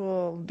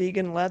actual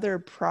vegan leather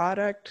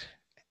product?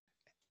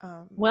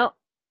 Well,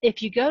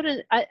 if you go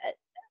to,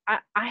 I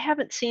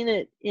haven't seen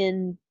it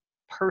in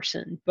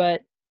person,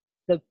 but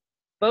the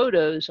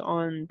photos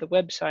on the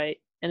website,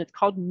 and it's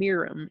called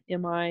Mirum,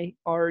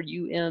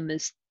 M-I-R-U-M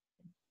is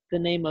the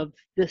name of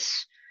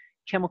this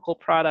chemical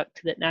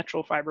product that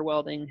Natural Fiber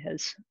Welding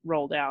has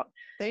rolled out.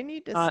 They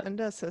need to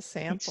send us a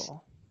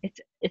sample.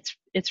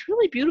 It's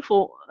really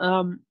beautiful.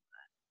 I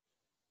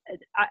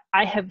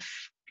have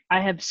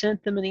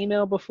sent them an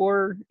email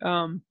before,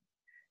 and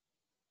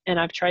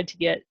I've tried to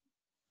get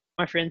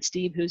my friend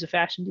Steve, who's a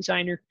fashion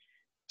designer,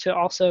 to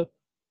also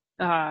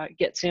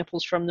get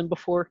samples from them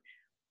before.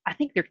 I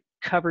think they're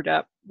covered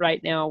up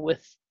right now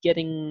with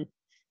getting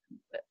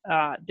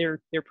their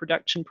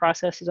production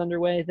processes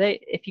underway.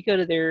 If you go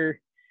to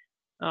their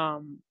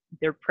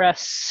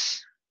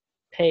press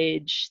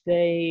page,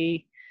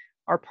 they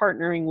are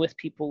partnering with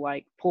people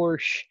like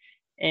Porsche,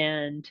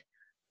 and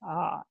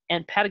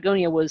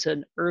Patagonia was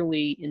an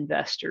early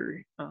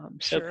investor.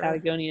 So sure.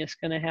 Patagonia is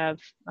going to have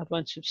a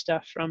bunch of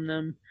stuff from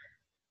them.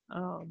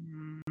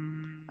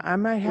 I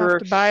might have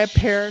to buy a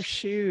pair of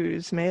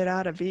shoes made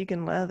out of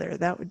vegan leather.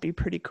 That would be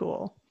pretty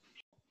cool.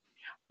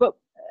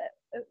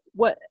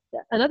 But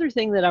another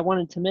thing that I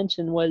wanted to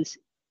mention was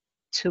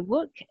to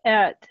look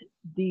at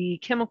the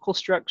chemical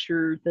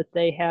structure that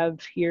they have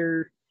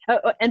here.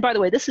 And by the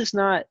way, this is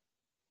not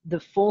the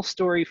full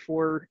story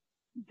for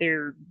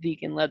their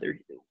vegan leather.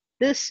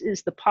 This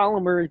is the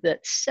polymer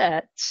that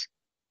sets.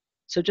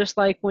 So just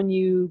like when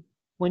you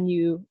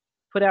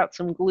put out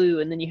some glue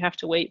and then you have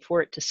to wait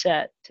for it to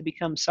set to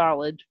become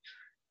solid,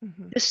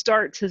 this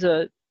starts as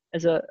a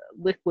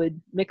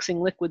liquid, mixing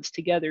liquids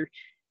together,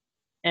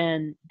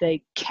 and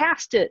they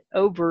cast it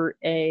over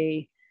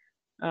a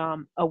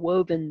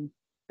woven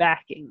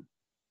backing.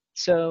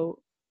 So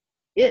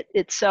it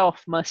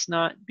itself must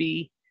not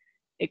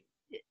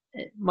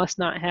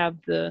have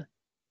the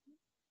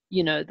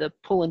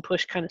pull and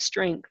push kind of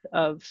strength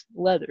of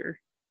leather,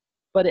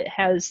 but it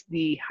has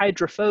the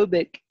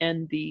hydrophobic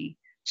and the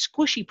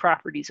squishy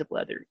properties of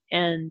leather,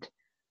 and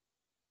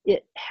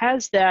it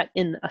has that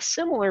in a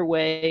similar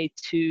way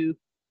to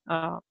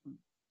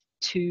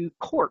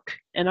cork.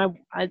 And I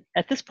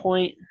at this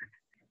point,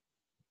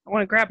 I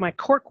want to grab my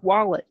cork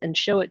wallet and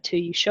show it to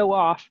you, show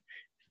off,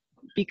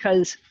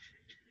 because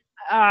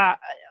I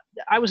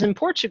was in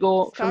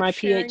Portugal for my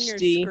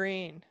PhD. Your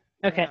screen.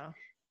 Okay. Yeah.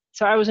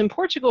 So I was in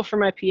Portugal for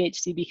my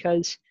PhD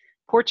because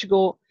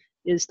Portugal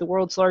is the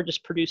world's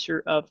largest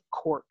producer of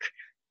cork.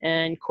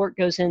 And cork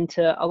goes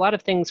into a lot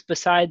of things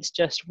besides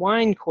just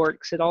wine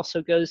corks. It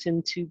also goes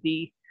into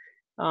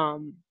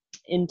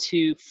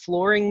into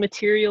flooring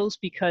materials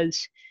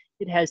because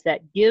it has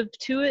that give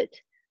to it.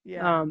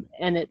 Yeah.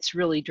 And it's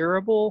really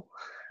durable.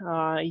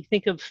 You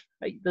think of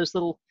those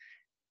little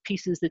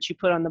pieces that you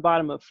put on the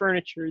bottom of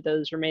furniture.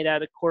 Those are made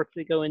out of cork.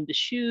 They go into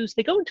shoes.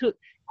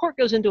 Cork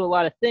goes into a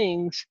lot of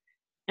things,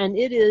 and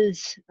it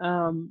is,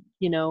 a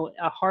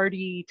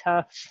hardy,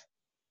 tough,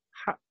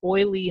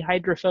 oily,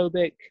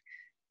 hydrophobic,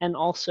 and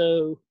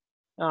also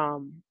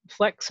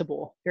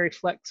flexible, very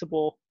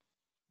flexible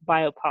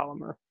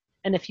biopolymer.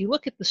 And if you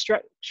look at the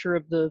structure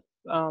of the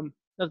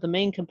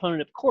main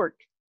component of cork,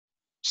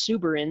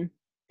 suberin,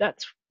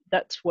 that's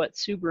what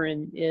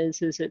suberin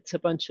is it's a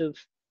bunch of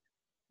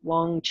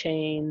long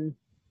chain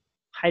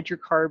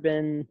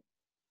hydrocarbon,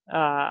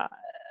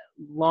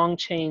 long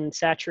chain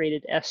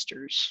saturated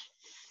esters.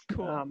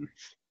 Cool.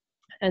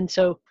 And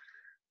so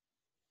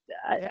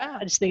Yeah,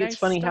 I just think nice it's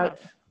funny stuff.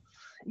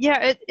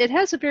 it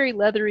has a very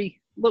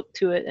leathery look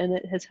to it, and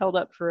it has held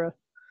up for a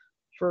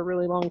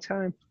really long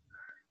time.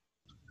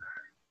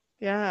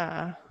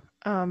 Yeah.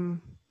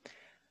 And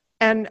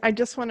I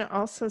just want to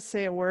also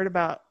say a word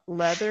about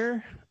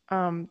leather.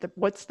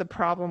 What's the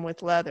problem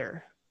with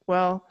leather?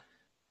 Well,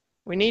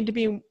 we need to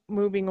be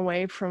moving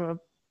away from a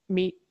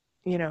meat,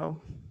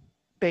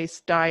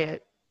 based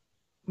diet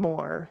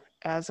more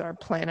as our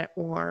planet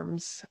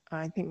warms.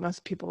 I think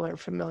most people are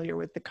familiar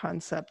with the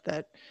concept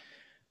that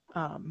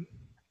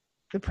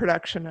the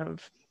production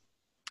of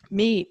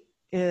meat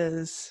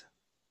is,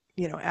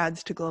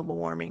 adds to global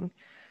warming.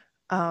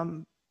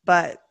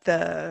 But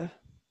the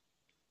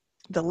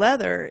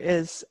leather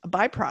is a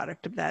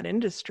byproduct of that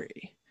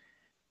industry.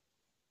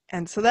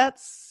 And so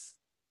that's,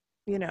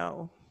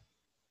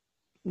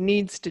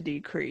 needs to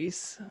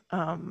decrease.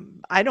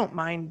 I don't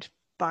mind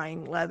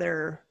buying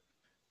leather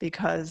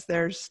because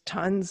there's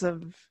tons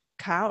of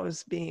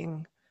cows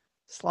being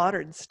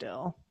slaughtered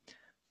still.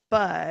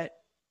 But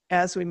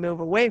as we move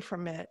away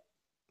from it,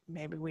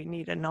 maybe we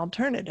need an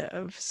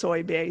alternative.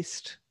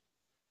 Soy-based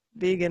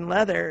vegan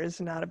leather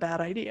is not a bad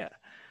idea.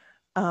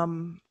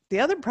 The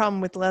other problem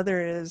with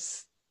leather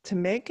is to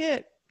make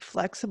it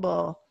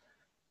flexible,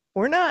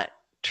 we're not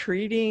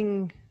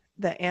treating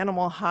the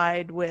animal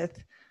hide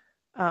with,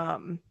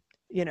 our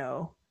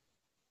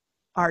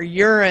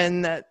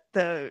urine that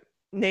the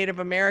Native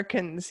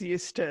Americans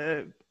used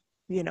to,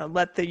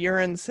 let the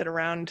urine sit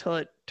around until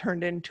it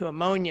turned into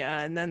ammonia,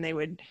 and then they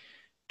would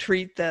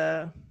treat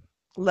the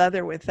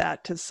leather with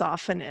that to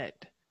soften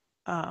it.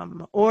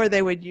 Or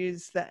they would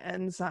use the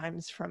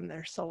enzymes from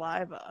their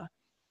saliva.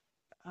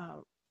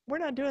 We're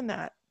not doing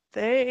that.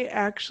 They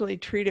actually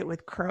treat it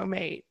with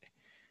chromate.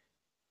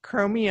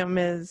 Chromium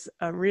is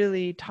a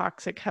really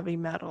toxic heavy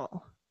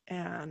metal,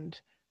 and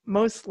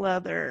most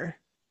leather,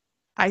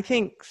 I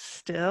think,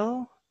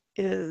 still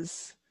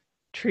is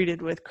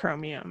treated with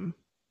chromium.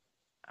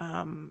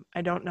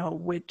 I don't know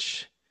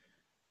which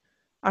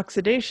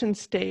oxidation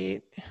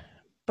state,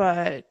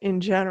 but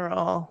in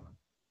general,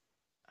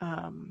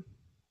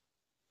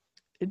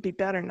 it'd be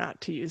better not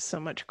to use so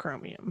much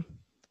chromium.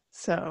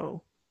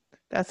 So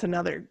that's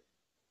another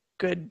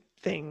good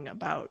thing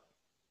about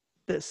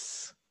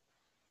this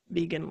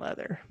vegan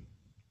leather.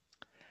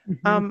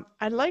 Mm-hmm.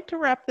 I'd like to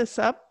wrap this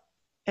up,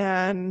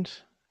 and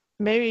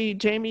maybe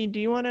Jamie, do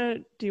you want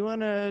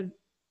to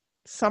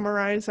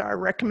summarize our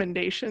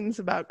recommendations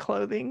about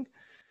clothing,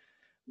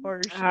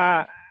 or should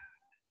I?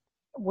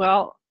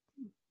 Well,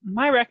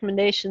 my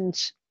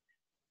recommendations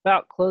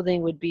about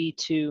clothing would be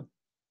to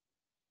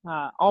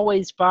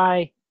always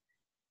buy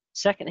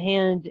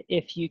secondhand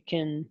if you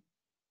can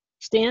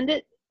stand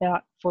it.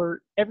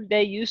 For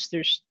everyday use,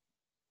 there's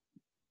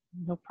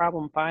no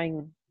problem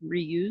buying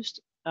reused.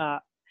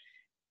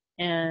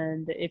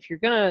 And if you're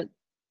gonna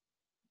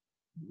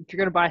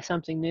buy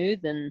something new,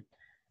 then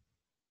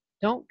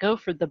don't go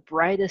for the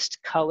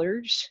brightest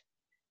colors.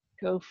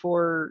 Go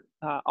for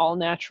all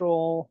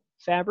natural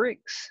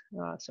fabrics,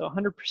 so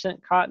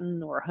 100%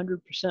 cotton or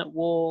 100%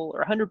 wool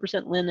or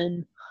 100%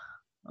 linen.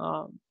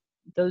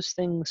 Those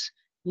things,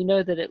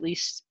 that at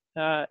least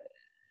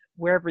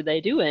wherever they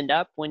do end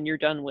up, when you're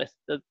done with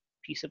the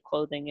piece of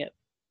clothing, it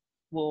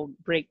will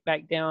break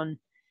back down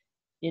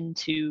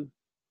into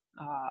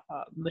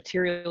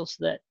materials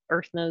that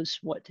Earth knows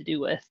what to do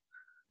with.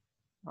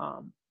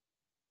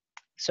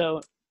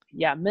 So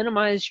yeah,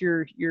 minimize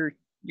your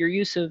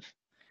use of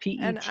PET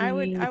And I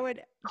would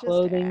just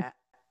clothing.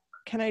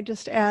 can I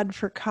just add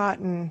for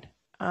cotton?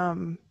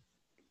 Hang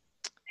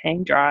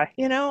dry.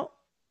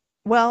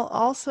 Well,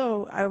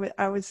 also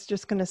I was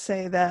just going to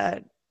say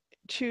that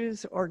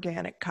choose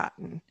organic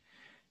cotton,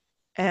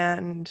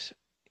 and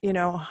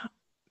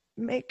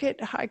make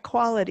it high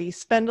quality.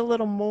 Spend a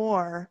little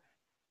more,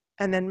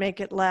 and then make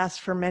it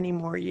last for many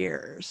more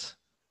years.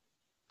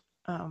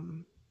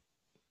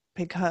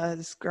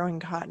 Because growing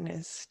cotton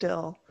is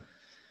still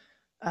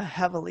a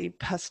heavily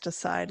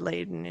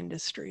pesticide-laden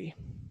industry.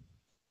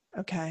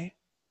 Okay.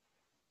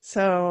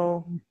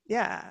 So,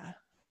 yeah.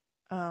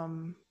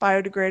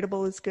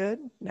 Biodegradable is good.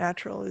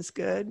 Natural is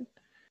good.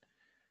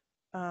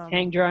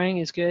 Hang drying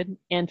is good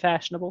and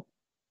fashionable.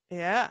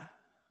 Yeah.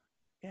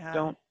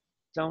 Yeah.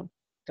 Don't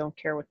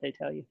care what they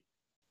tell you.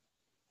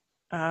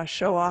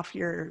 Show off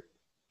your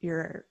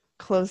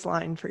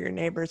clothesline for your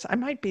neighbors. I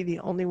might be the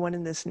only one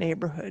in this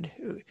neighborhood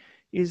who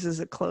uses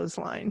a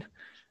clothesline.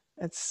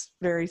 It's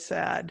very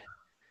sad.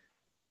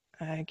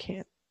 I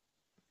can't.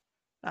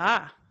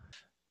 Yeah,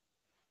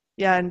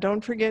 and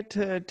don't forget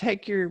to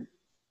take your,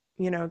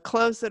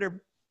 clothes that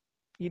are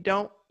you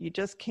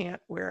just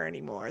can't wear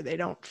anymore. They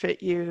don't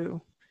fit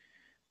you,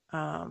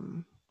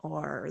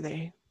 or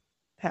they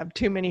have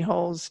too many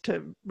holes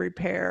to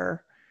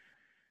repair.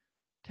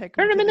 Take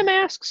them Turn them to into the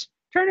masks.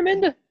 Turn them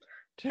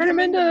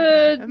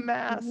into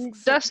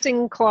masks.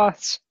 dusting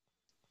cloths.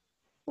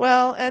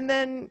 Well, and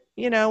then,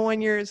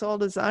 when you're as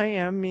old as I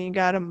am, you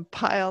got them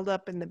piled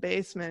up in the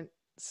basement,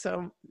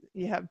 so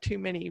you have too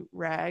many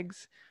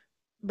rags.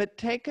 But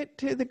take it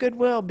to the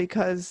Goodwill,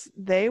 because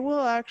they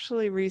will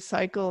actually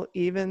recycle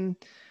even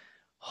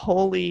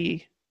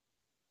wholly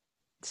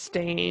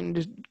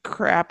stained,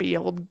 crappy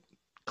old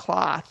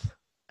cloth,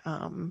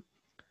 and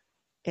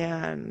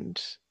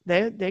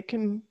they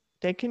can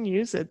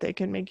use it. They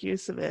can make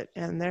use of it,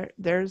 and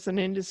there's an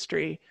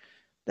industry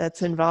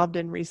that's involved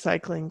in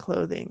recycling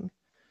clothing.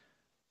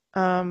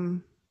 I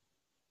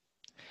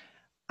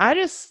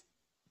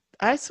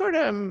sort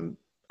of am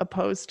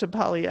opposed to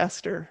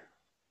polyester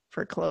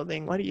for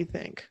clothing. What do you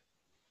think?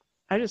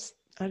 I just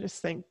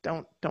think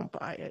don't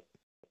buy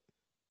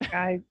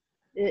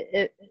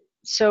it.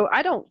 So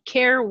I don't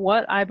care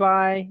what I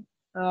buy.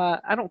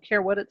 I don't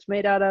care what it's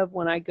made out of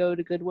when I go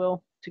to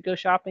Goodwill to go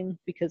shopping,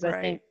 because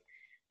I think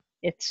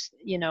it's,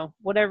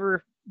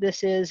 whatever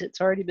this is,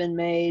 it's already been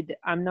made.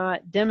 I'm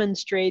not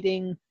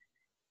demonstrating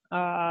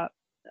a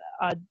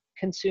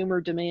consumer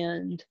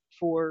demand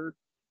for.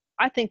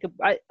 I think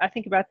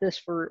about this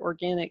for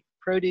organic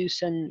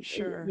produce and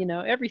Sure.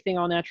 everything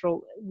all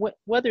natural.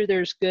 Whether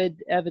there's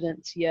good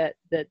evidence yet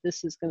that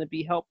this is going to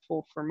be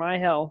helpful for my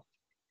health,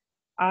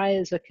 I,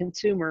 as a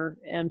consumer,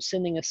 am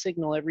sending a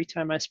signal every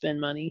time I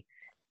spend money.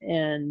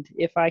 And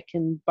if I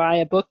can buy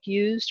a book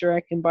used, or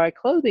I can buy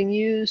clothing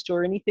used,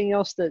 or anything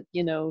else that,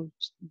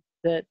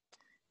 that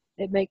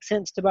it makes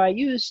sense to buy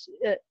used,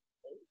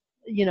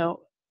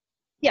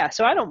 yeah.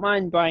 So I don't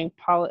mind buying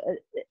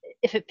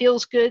if it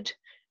feels good,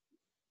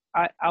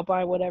 I'll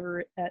buy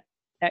whatever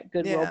at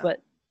Goodwill. Yeah.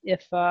 But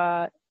if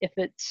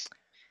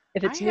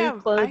it's new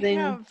clothing,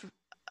 I have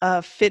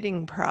a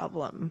fitting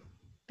problem,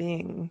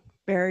 being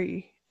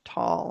very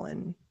tall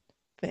and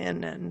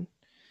thin, and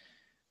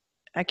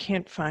I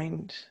can't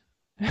find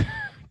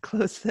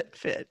clothes that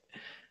fit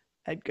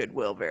at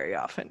Goodwill very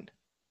often.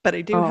 But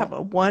I do have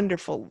a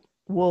wonderful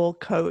wool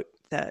coat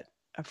that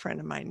a friend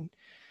of mine,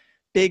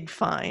 big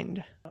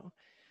find.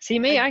 See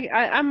me,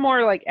 I'm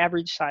more like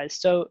average size.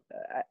 So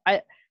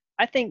I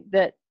think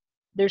that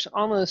there's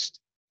almost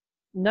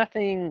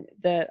nothing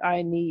that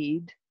I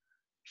need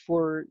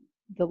for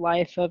the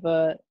life of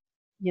a,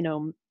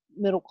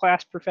 middle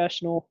class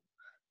professional,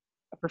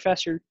 a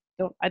professor.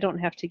 I don't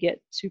have to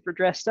get super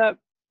dressed up,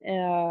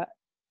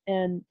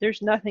 and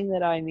there's nothing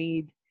that I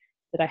need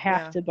that I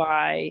have to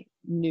buy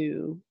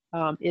new.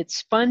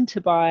 It's fun to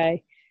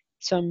buy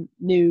some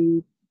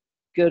new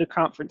go to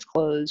conference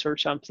clothes or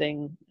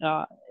something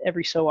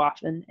every so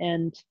often,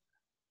 and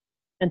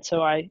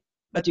so I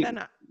do.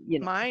 Then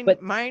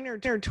but mine are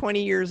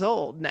 20 years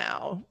old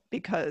now,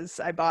 because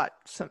I bought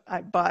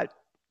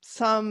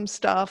some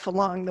stuff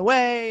along the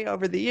way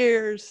over the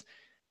years,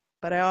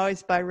 but I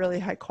always buy really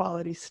high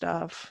quality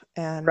stuff.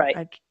 And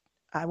right.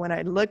 when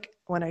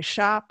I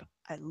shop,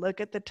 I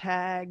look at the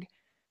tag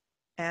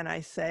and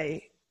I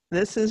say,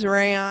 this is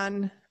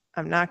rayon.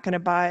 I'm not going to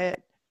buy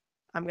it.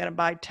 I'm going to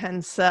buy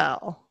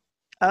Tencel.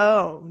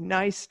 Oh,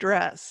 nice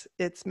dress.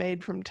 It's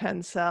made from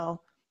Tencel.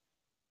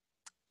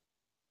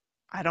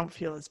 I don't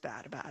feel as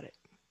bad about it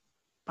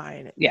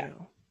buying it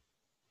new.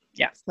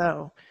 Yeah.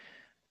 So,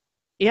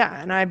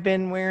 yeah, and I've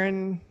been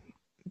wearing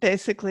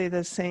basically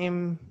the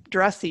same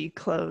dressy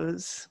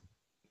clothes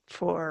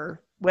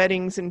for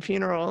weddings and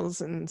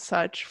funerals and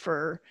such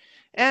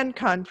and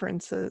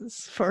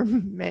conferences for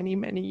many,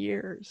 many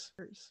years.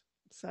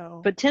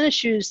 So, but tennis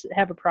shoes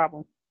have a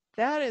problem.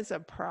 That is a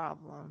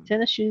problem.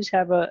 Tennis shoes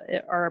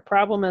are a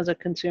problem as a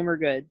consumer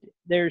good.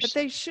 But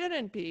they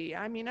shouldn't be.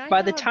 I mean,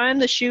 by the time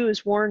the shoe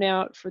is worn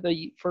out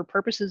for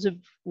purposes of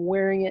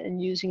wearing it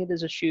and using it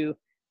as a shoe,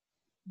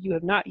 you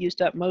have not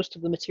used up most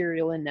of the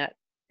material in that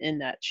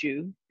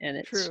shoe, and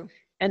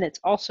it's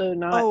also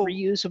not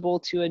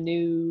reusable to a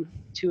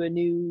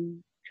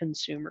new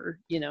consumer.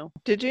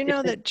 Did you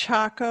know that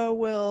Chaco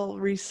will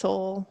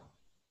resole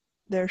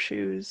their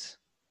shoes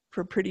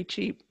for pretty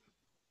cheap?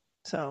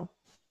 So,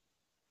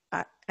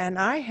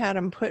 I had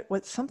them put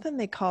something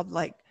they called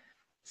like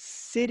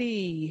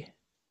city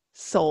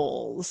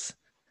soles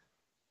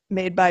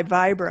made by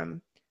Vibram.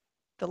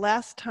 The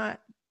last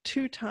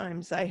two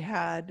times I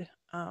had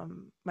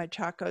my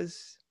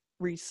Chacos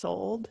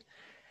resoled,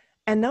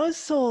 and those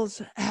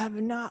soles have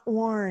not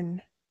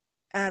worn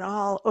at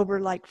all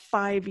over like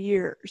 5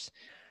 years.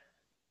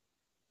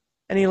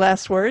 Any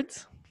last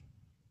words?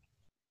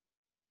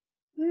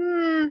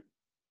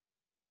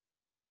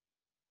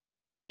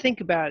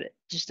 Think about it.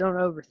 Just don't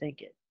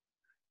overthink it.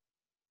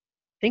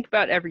 Think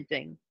about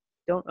everything.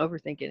 Don't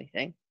overthink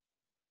anything.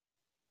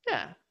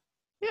 Yeah,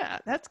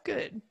 that's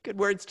good. Good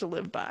words to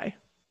live by.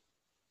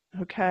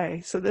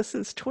 Okay, so this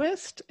is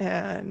Twist,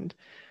 and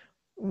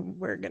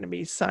we're going to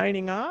be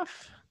signing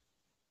off.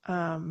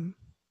 Let's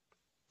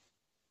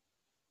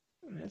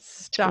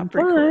stop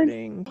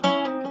recording.